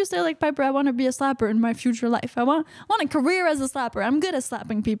ever you say, like, Piper, I want to be a slapper in my future life. I want a career as a slapper. I'm good at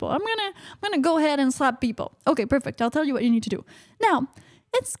slapping people. I'm gonna go ahead and slap people. Okay, perfect. I'll tell you what you need to do. Now,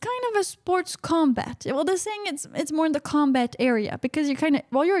 it's kind of a sports combat. Well, they're saying it's more in the combat area because you kind of,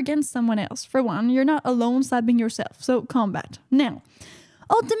 well, you're against someone else. For one, you're not alone slapping yourself. So combat. Now,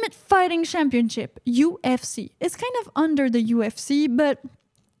 Ultimate Fighting Championship, UFC. It's kind of under the UFC, but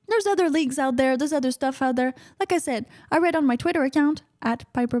there's other leagues out there. There's other stuff out there. Like I said, I read on my Twitter account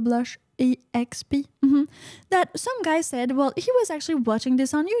at PiperBlushEXP that some guy said, well, he was actually watching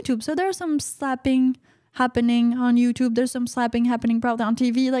this on YouTube. So there's some slapping happening on YouTube. There's some slapping happening probably on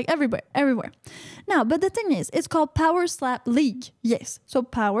TV, like everywhere. Now, but the thing is, it's called Power Slap League. Yes, so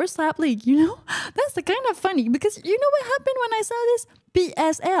Power Slap League, you know? That's the kind of funny because you know what happened when I saw this?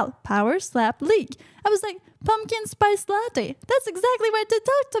 PSL, Power Slap League. I was like, pumpkin spice latte. That's exactly what they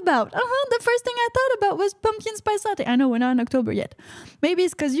talked about. The first thing I thought about was pumpkin spice latte. I know we're not in October yet. Maybe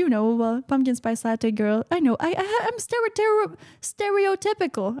it's because, you know, pumpkin spice latte girl. I know, I'm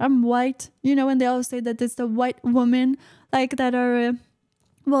stereotypical. I'm white, you know, and they always say that it's the white woman, like, that are,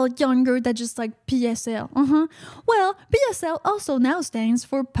 younger, that just like PSL. Well, PSL also now stands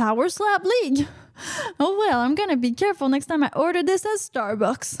for Power Slap League. Oh, well, I'm gonna be careful next time I order this at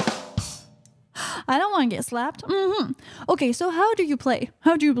Starbucks. I don't want to get slapped. Okay, so how do you play?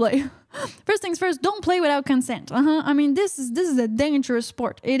 First things first, don't play without consent. I mean, this is a dangerous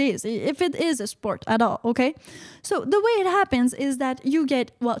sport. It is, if it is a sport at all, okay? So the way it happens is that you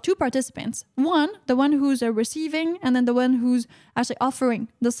get, two participants. One, the one who's receiving, and then the one who's actually offering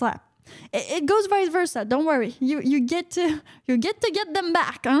the slap. It goes vice versa. Don't worry. You get to get them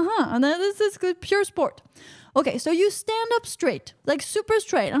back. And this is pure sport. Okay, so you stand up straight, like super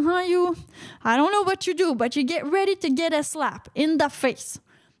straight. I don't know what you do, but you get ready to get a slap in the face.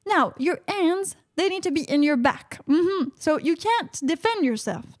 Now, your hands, they need to be in your back. So you can't defend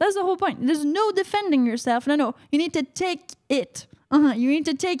yourself. That's the whole point. There's no defending yourself. No. You need to take it. You need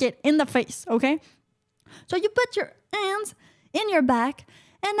to take it in the face, okay? So you put your hands in your back,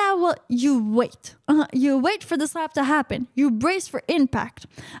 and now, you wait. You wait for the slap to happen. You brace for impact.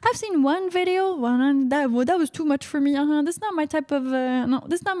 I've seen one video. That was too much for me. This is not my type of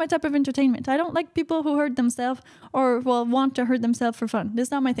this is not my type of entertainment. I don't like people who hurt themselves or want to hurt themselves for fun. This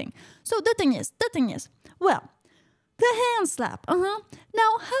is not my thing. So the thing is, the hand slap.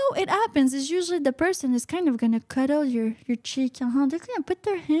 Now, how it happens is usually the person is kind of gonna cuddle your cheek. They're gonna put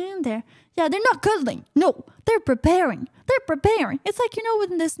their hand there. Yeah, they're not cuddling. No, they're preparing. It's like, you know,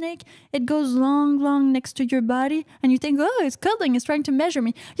 with the snake, it goes long next to your body, and you think, oh, it's cuddling. It's trying to measure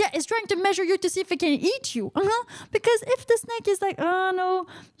me. Yeah, it's trying to measure you to see if it can eat you. Because if the snake is like, oh no,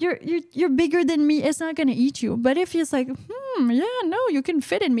 you're bigger than me, it's not gonna eat you. But if it's like, you can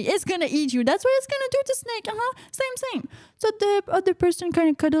fit in me, it's gonna eat you. That's what it's gonna do to snake. Same. So the other person kind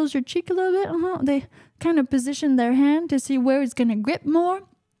of cuddles your cheek a little bit. They kind of position their hand to see where it's gonna grip more.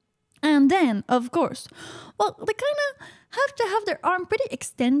 And then, of course, they kind of have to have their arm pretty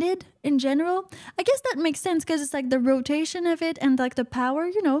extended in general. I guess that makes sense because it's like the rotation of it and like the power,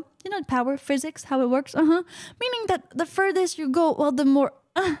 you know, power physics, how it works. Meaning that the furthest you go, the more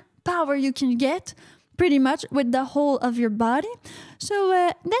power you can get, pretty much with the whole of your body. So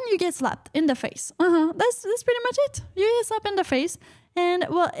then you get slapped in the face. That's pretty much it. You get slapped in the face, and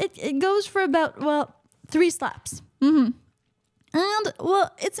it goes for about 3 slaps. And,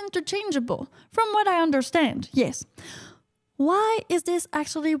 it's interchangeable, from what I understand, yes. Why is this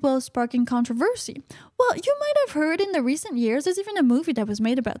actually, sparking controversy? Well, you might have heard in the recent years, there's even a movie that was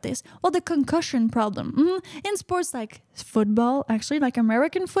made about this, the concussion problem. In sports like football, actually, like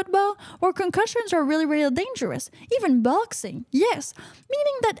American football, where concussions are really, really dangerous. Even boxing, yes.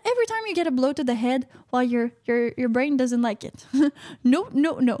 Meaning that every time you get a blow to the head, your brain doesn't like it. No.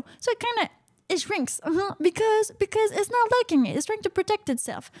 So it kind of, it shrinks because it's not liking it. It's trying to protect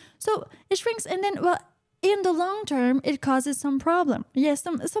itself. So it shrinks, and then, in the long term, it causes some problem. Yes,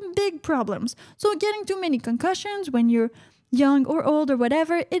 some big problems. So getting too many concussions when you're young or old or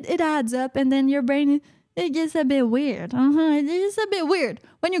whatever, it adds up, and then your brain, it gets a bit weird. It's a bit weird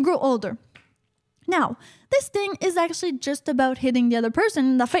when you grow older. Now, this thing is actually just about hitting the other person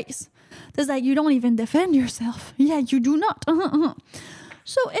in the face. It's like you don't even defend yourself. Yeah, you do not.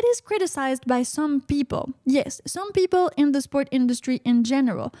 So it is criticized by some people. Yes, some people in the sport industry in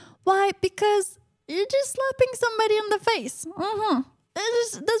general. Why? Because you're just slapping somebody in the face.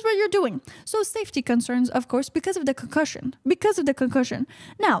 That's what you're doing. So safety concerns, of course, because of the concussion.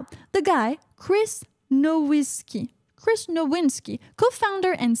 Now, the guy, Chris Nowinski,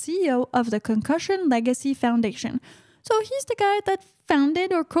 co-founder and CEO of the Concussion Legacy Foundation. So he's the guy that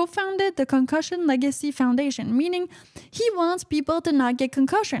founded or co-founded the Concussion Legacy Foundation, meaning he wants people to not get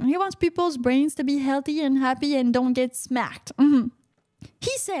concussion. He wants people's brains to be healthy and happy and don't get smacked.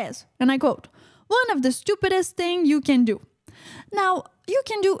 He says, and I quote, "One of the stupidest thing you can do." Now, you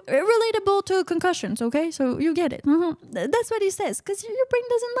can do relatable to concussions, okay? So you get it. That's what he says, because your brain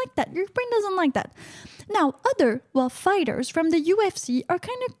doesn't like that. Now, other, fighters from the UFC are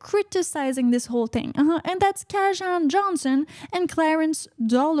kind of criticizing this whole thing. And that's Kajan Johnson and Clarence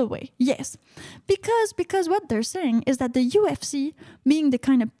Dalloway. Yes, because what they're saying is that the UFC, being the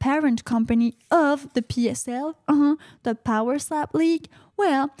kind of parent company of the PSL, the Power Slap League,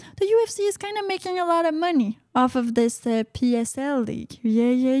 well, the UFC is kind of making a lot of money off of this PSL league.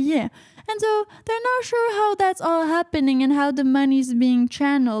 Yeah. And so they're not sure how that's all happening and how the money's being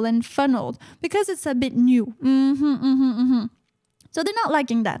channeled and funneled because it's a bit new. So they're not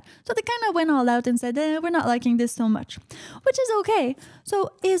liking that. So they kind of went all out and said, we're not liking this so much, which is okay.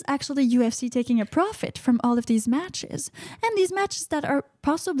 So is actually UFC taking a profit from all of these matches? And these matches that are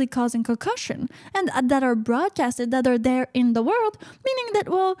possibly causing concussion and that are broadcasted, that are there in the world, meaning that,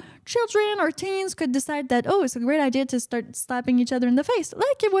 children or teens could decide that, it's a great idea to start slapping each other in the face.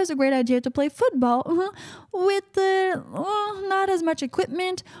 Like it was a great idea to play football with not as much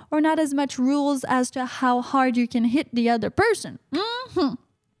equipment or not as much rules as to how hard you can hit the other person.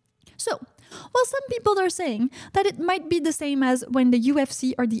 So, some people are saying that it might be the same as when the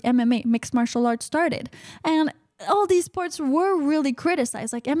UFC or the MMA, mixed martial arts, started. And all these sports were really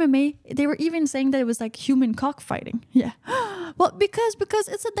criticized. Like MMA, they were even saying that it was like human cockfighting. Yeah. Well, because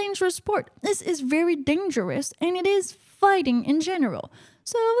it's a dangerous sport. This is very dangerous, and it is fighting in general.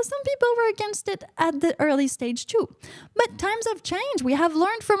 So some people were against it at the early stage too. But times have changed. We have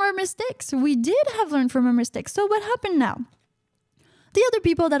learned from our mistakes. We did have learned from our mistakes. So what happened now? The other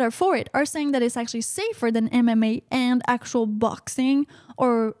people that are for it are saying that it's actually safer than MMA and actual boxing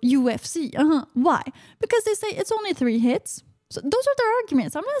or UFC. Why? Because they say it's only 3 hits. So those are their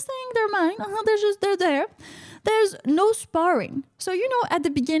arguments. I'm not saying they're mine. They're there. There's no sparring. So, at the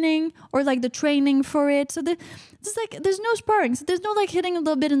beginning or like the training for it. So there's no sparring. So there's no like hitting a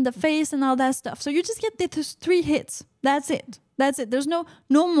little bit in the face and all that stuff. So you just get these 3 hits. That's it. There's no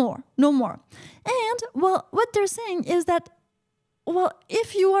more. And what they're saying is that,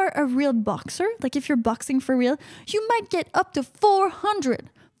 if you are a real boxer, like if you're boxing for real, you might get up to 400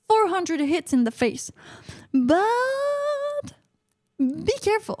 hits in the face. But be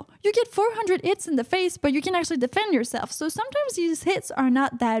careful. You get 400 hits in the face, but you can actually defend yourself. So sometimes these hits are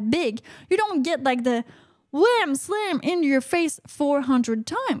not that big. You don't get like the wham, slam into your face 400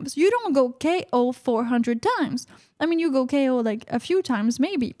 times. You don't go KO 400 times. I mean, you go KO like a few times,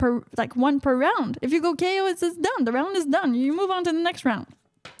 maybe like 1 per round. If you go KO, it's done. The round is done. You move on to the next round.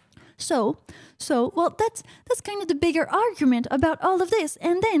 So, that's kind of the bigger argument about all of this.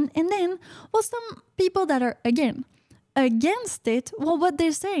 And then, some people that are against it, what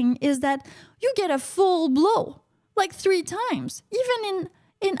they're saying is that you get a full blow like 3 times, even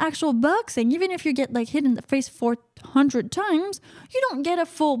in actual boxing. Even if you get like hit in the face 400 times, you don't get a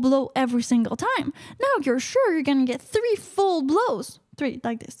full blow every single time. Now you're sure you're gonna get 3 full blows. 3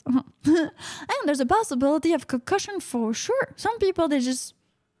 like this. And there's a possibility of concussion for sure. Some people they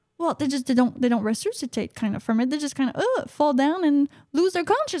don't resuscitate kind of from it. They just kind of fall down and lose their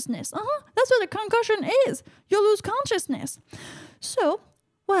consciousness. That's what a concussion is. You lose consciousness. So,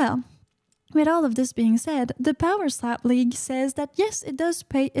 with all of this being said, the Power Slap League says that yes, it does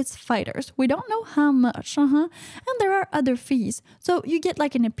pay its fighters. We don't know how much, and there are other fees. So you get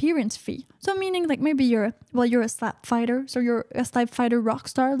like an appearance fee. So meaning like maybe you're a slap fighter, so you're a slap fighter rock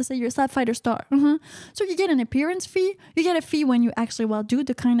star. Let's say you're a slap fighter star. So you get an appearance fee. You get a fee when you actually do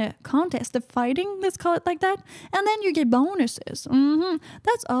the kind of contest, the fighting, let's call it like that, and then you get bonuses.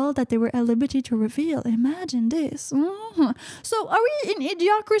 That's all that they were at liberty to reveal. Imagine this. So are we in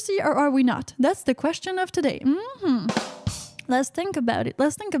idiocracy or are we not? That's the question of today. Let's think about it.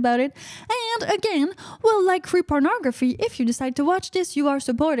 And again, well, like free pornography, if you decide to watch this, you are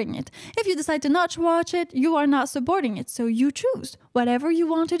supporting it. If you decide to not watch it, you are not supporting it. So you choose whatever you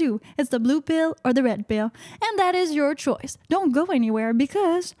want to do. It's the blue pill or the red pill. And that is your choice. Don't go anywhere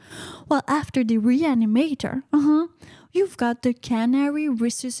because, well, after the Reanimator, you've got the Canary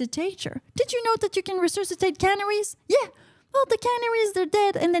Resuscitator. Did you know that you can resuscitate canaries? Yeah. Well, the canaries, they're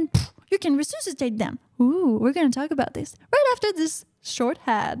dead, and then you can resuscitate them. Ooh, we're going to talk about this right after this short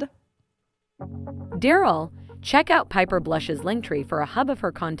ad. Daryl, check out Piper Blush's Linktree for a hub of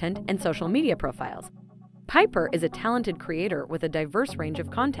her content and social media profiles. Piper is a talented creator with a diverse range of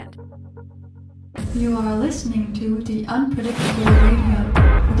content. You are listening to the Unpredictable Radio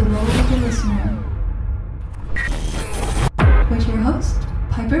for the Role of the Listener. With your host,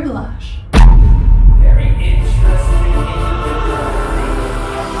 Piper Blush.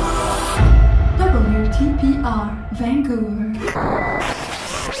 WTPR, Vancouver.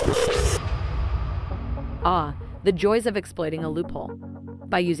 The joys of exploiting a loophole.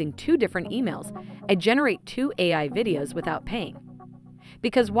 By using 2 different emails, I generate 2 AI videos without paying.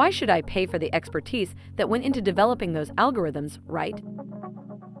 Because why should I pay for the expertise that went into developing those algorithms, right?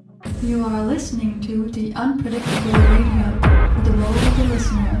 You are listening to the Unpredictable Radio for the Role of the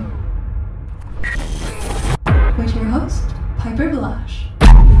Listener. With your host, Piper Blush.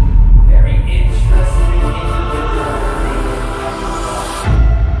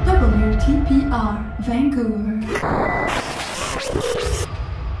 WTPR, Vancouver.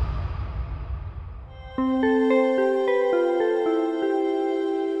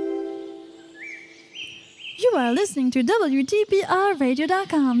 You are listening to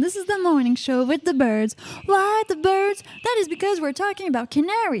WTPRradio.com. This is the morning show with the birds. Why the birds? That is because we're talking about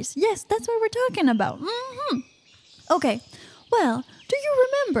canaries. Yes, that's what we're talking about. Okay, well, do you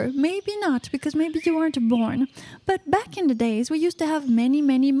remember? Maybe not, because maybe you weren't born. But back in the days, we used to have many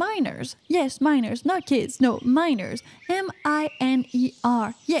miners. Yes, miners, not kids. No, miners.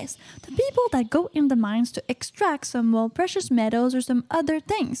 M-I-N-E-R. Yes, the people that go in the mines to extract some, well, precious metals or some other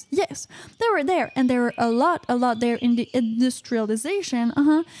things. Yes, they were there, and there were a lot there in the industrialization,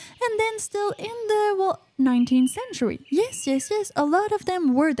 and then still in the, well, 19th century. Yes, a lot of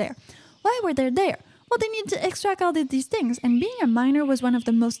them were there. Why were they there? Well, they need to extract all of these things, and being a miner was one of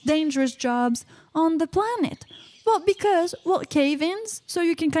the most dangerous jobs on the planet. Well, because, well, cave-ins, so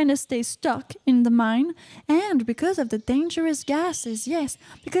you can kind of stay stuck in the mine, and because of the dangerous gases, yes,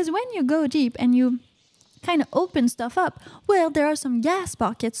 because when you go deep and you kind of open stuff up, well, there are some gas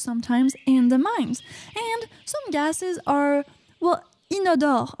pockets sometimes in the mines, and some gases are, well,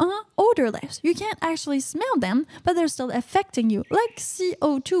 inodor, odorless. You can't actually smell them, but they're still affecting you. Like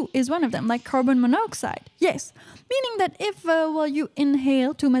CO2 is one of them, like carbon monoxide. Yes, meaning that if, you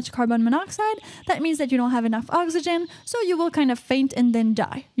inhale too much carbon monoxide, that means that you don't have enough oxygen, so you will kind of faint and then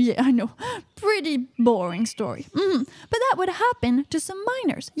die. Yeah, I know. Pretty boring story. But that would happen to some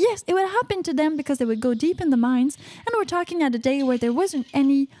miners. Yes, it would happen to them because they would go deep in the mines, and we're talking at a day where there wasn't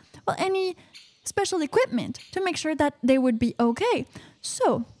any special equipment to make sure that they would be okay.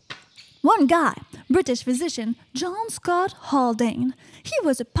 So, one guy, British physician John Scott Haldane, he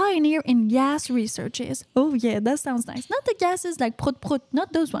was a pioneer in gas researches. Oh yeah, that sounds nice. Not the gases like prut,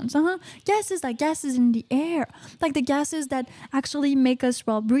 not those ones, Gases like gases in the air, like the gases that actually make us,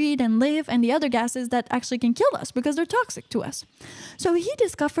 well, breathe and live, and the other gases that actually can kill us because they're toxic to us. So he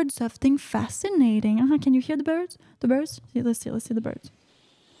discovered something fascinating. Can you hear the birds? The birds? Let's see the birds.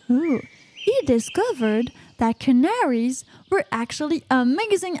 Ooh. He discovered that canaries were actually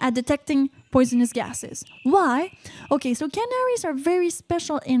amazing at detecting poisonous gases. Why? Okay, so canaries are very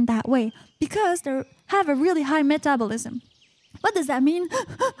special in that way because they have a really high metabolism. What does that mean?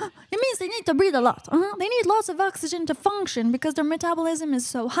 It means they need to breathe a lot. They need lots of oxygen to function because their metabolism is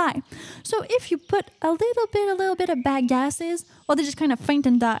so high. So if you put a little bit of bad gases, well, they just kind of faint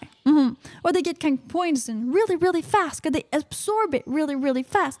and die. Or they get kind of poisoned really fast because they absorb it really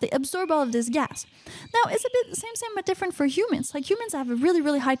fast. They absorb all of this gas. Now, it's a bit the same but different for humans. Like humans have a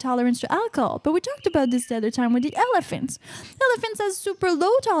really high tolerance to alcohol. But we talked about this the other time with the elephants. Elephants have super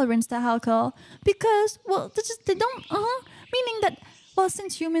low tolerance to alcohol because, well, they don't, meaning that, well,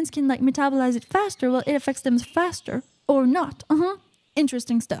 since humans can like metabolize it faster, well, it affects them faster or not.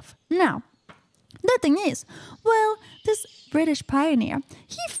 Interesting stuff. Now, the thing is, well, this British pioneer,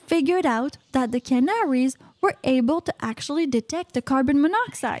 he figured out that the canaries were able to actually detect the carbon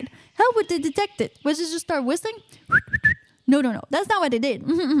monoxide. How would they detect it? Was it just start whistling? No, that's not what they did.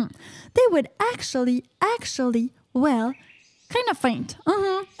 They would actually, well, kind of faint,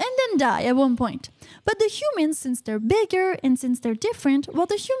 and then die at one point. But the humans, since they're bigger and since they're different, well,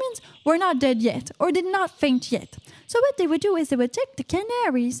 the humans were not dead yet or did not faint yet. So what they would do is they would take the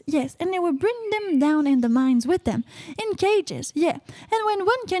canaries, yes, and they would bring them down in the mines with them, in cages, yeah. And when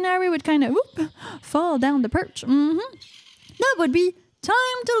one canary would kind of fall down the perch, that would be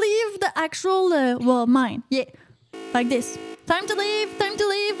time to leave the actual, mine, yeah, like this. Time to leave,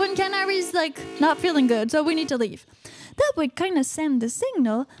 when canary's like not feeling good, so we need to leave. That would kind of send the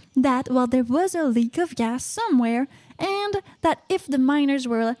signal that, well, there was a leak of gas somewhere, and that if the miners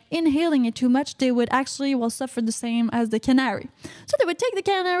were inhaling it too much, they would actually, suffer the same as the canary. So they would take the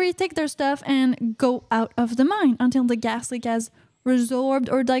canary, take their stuff, and go out of the mine until the gas leak has resorbed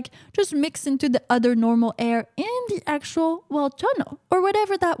or just mixed into the other normal air in the actual, tunnel or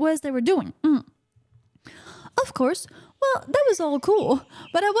whatever that was they were doing. Of course, that was all cool.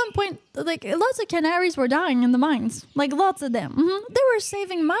 But at one point, lots of canaries were dying in the mines. Lots of them. They were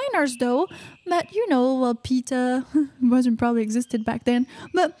saving miners, though. But, PETA wasn't probably existed back then.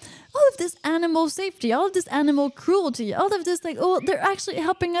 But all of this animal safety, all of this animal cruelty, all of this, they're actually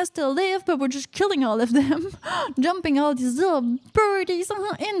helping us to live, but we're just killing all of them. Jumping all these little birdies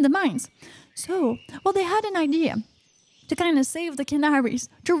in the mines. So, they had an idea to kind of save the canaries,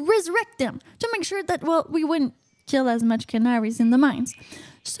 to resurrect them, to make sure that, we wouldn't kill as much canaries in the mines.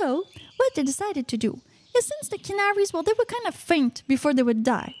 So, what they decided to do is, since the canaries, they would kind of faint before they would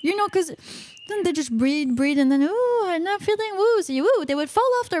die, because then they just breathe, and then, I'm not feeling woozy, they would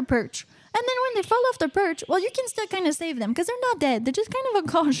fall off their perch. And then when they fall off their perch, you can still kind of save them because they're not dead. They're just kind of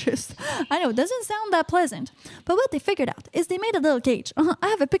unconscious. I know, it doesn't sound that pleasant. But what they figured out is they made a little cage. I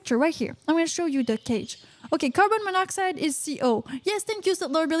have a picture right here. I'm going to show you the cage. Okay, carbon monoxide is CO. Yes, thank you,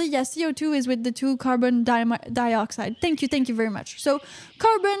 Lord Billy. Yes, CO2 is with the 2 carbon dioxide. Thank you very much. So,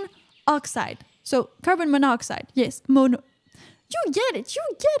 carbon oxide. So, carbon monoxide. Yes, mono. You get it.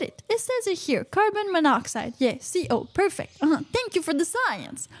 It says it here. Carbon monoxide. Yeah, CO. Perfect. Thank you for the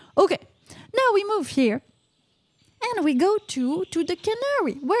science. Okay. Now we move here and we go to the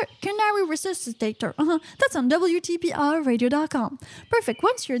Canary, where Canary Resuscitator. That's on WTPRradio.com. Perfect.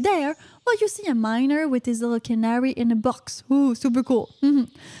 Once you're there, you see a miner with his little canary in a box. Ooh, super cool.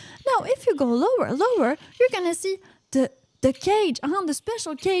 Now, if you go lower, you're going to see the cage, the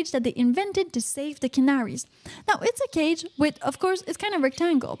special cage that they invented to save the canaries. Now, it's a cage with, of course, it's kind of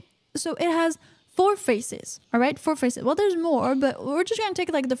rectangle. So it has 4 faces, all right? 4 faces. There's more, but we're just going to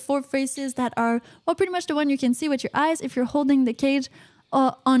take the 4 faces that are, pretty much the one you can see with your eyes if you're holding the cage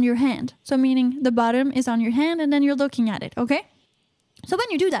on your hand. So meaning the bottom is on your hand and then you're looking at it, okay? So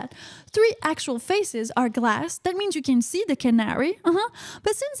when you do that, 3 actual faces are glass. That means you can see the canary.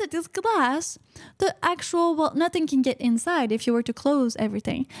 But since it is glass, the actual, nothing can get inside if you were to close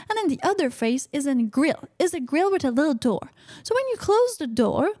everything. And then the other face is a grill with a little door. So when you close the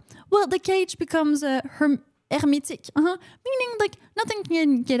door, the cage becomes hermetic, meaning nothing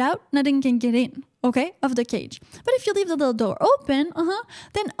can get out, nothing can get in, okay, of the cage. But if you leave the little door open,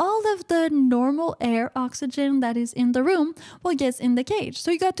 then all of the normal air, oxygen that is in the room, gets in the cage.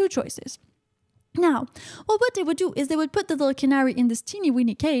 So you got 2 choices. Now, what they would do is they would put the little canary in this teeny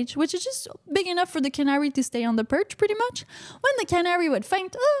weeny cage, which is just big enough for the canary to stay on the perch, pretty much. When the canary would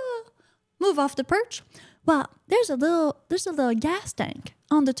faint, move off the perch, there's a little gas tank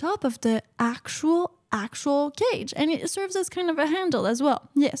on the top of the actual cage, and it serves as kind of a handle as well.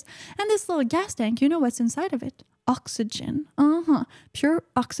 Yes, and this little gas tank, you know what's inside of it? Oxygen. Pure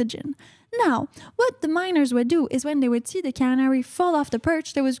oxygen. Now, what the miners would do is when they would see the canary fall off the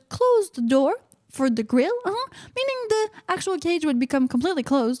perch, they would close the door for the grill, meaning the actual cage would become completely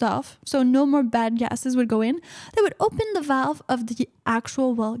closed off, so no more bad gases would go in. They would open the valve of the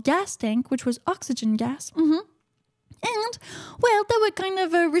actual, gas tank, which was oxygen gas, and, that would kind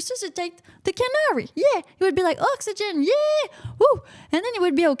of resuscitate the canary. Yeah, it would be like, oxygen, yeah, woo, and then it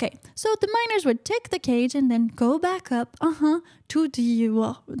would be okay. So the miners would take the cage and then go back up, to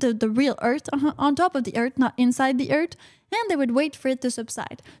the real earth, on top of the earth, not inside the earth, and they would wait for it to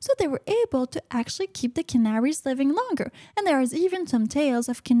subside. So they were able to actually keep the canaries living longer. And there is even some tales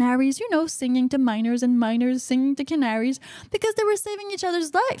of canaries, singing to miners and miners singing to canaries because they were saving each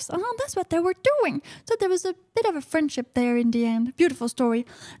other's lives. That's what they were doing. So there was a bit of a friendship there in the end. Beautiful story.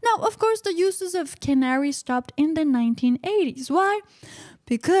 Now, of course, the uses of canaries stopped in the 1980s. Why?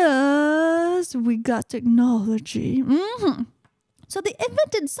 Because we got technology. So they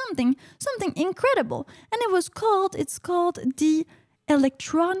invented something incredible, and it's called the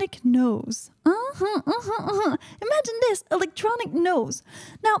electronic nose. Imagine this, electronic nose.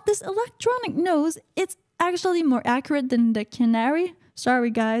 Now, this electronic nose, it's actually more accurate than the canary. Sorry,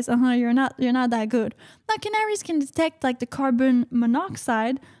 guys, you're not that good. Now, canaries can detect the carbon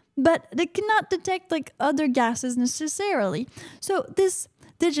monoxide, but they cannot detect other gases necessarily. So this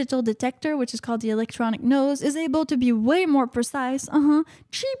digital detector, which is called the electronic nose, is able to be way more precise,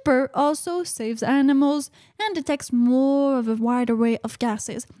 cheaper, also saves animals, and detects more of a wider array of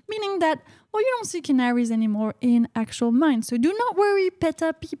gases, meaning that, well, you don't see canaries anymore in actual mines. So do not worry,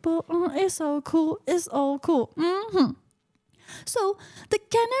 PETA people, it's all cool, it's all cool. So, the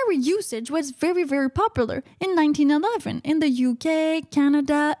canary usage was very, very popular in 1911 in the UK,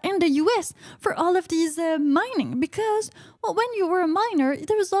 Canada, and the US for all of these mining because, well, when you were a miner,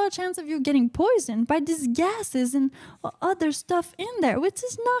 there was a lot of chance of you getting poisoned by these gases and other stuff in there, which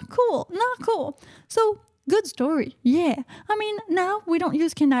is not cool. So, good story, yeah. I mean, now we don't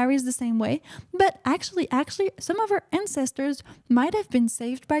use canaries the same way, but actually, some of our ancestors might have been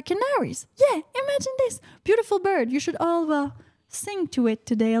saved by canaries. Yeah, imagine this beautiful bird. You should all, sing to it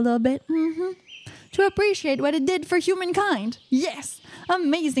today a little bit, to appreciate what it did for humankind. Yes,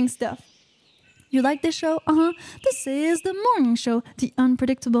 amazing stuff. You like this show? This is the morning show, the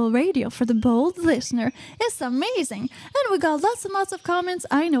unpredictable radio for the bold listener. It's amazing. And we got lots and lots of comments.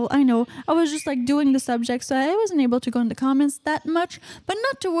 I know. I was just doing the subject, so I wasn't able to go in the comments that much. But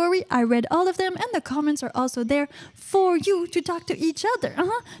not to worry, I read all of them, and the comments are also there for you to talk to each other,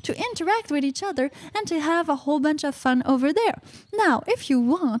 to interact with each other, and to have a whole bunch of fun over there. Now, if you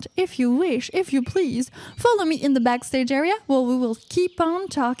want, if you wish, if you please, follow me in the backstage area. Well, we will keep on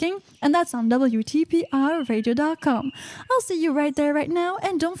talking, and that's on WTPRradio.com. I'll see you right there right now,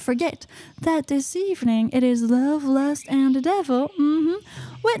 and don't forget that this evening it is Love, Lust, and the Devil,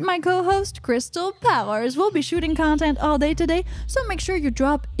 with my co-host Crystal Powers. We'll be shooting content all day today, so make sure you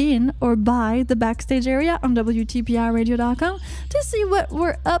drop in or by the backstage area on WTPRradio.com to see what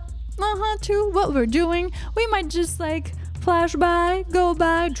we're up to, what we're doing. We might just flash by, go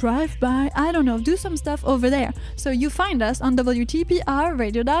by, drive by, I don't know, do some stuff over there. So you find us on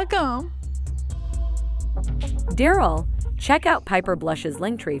WTPRradio.com. Daryl, check out Piper Blush's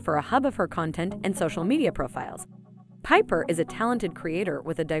Linktree for a hub of her content and social media profiles. Piper is a talented creator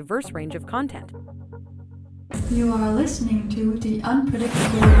with a diverse range of content. You are listening to the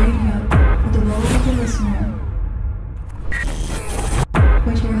unpredictable radio for the role of the listener.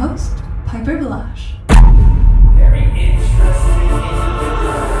 With your host, Piper Blush.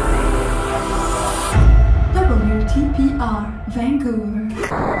 WTPR Vancouver.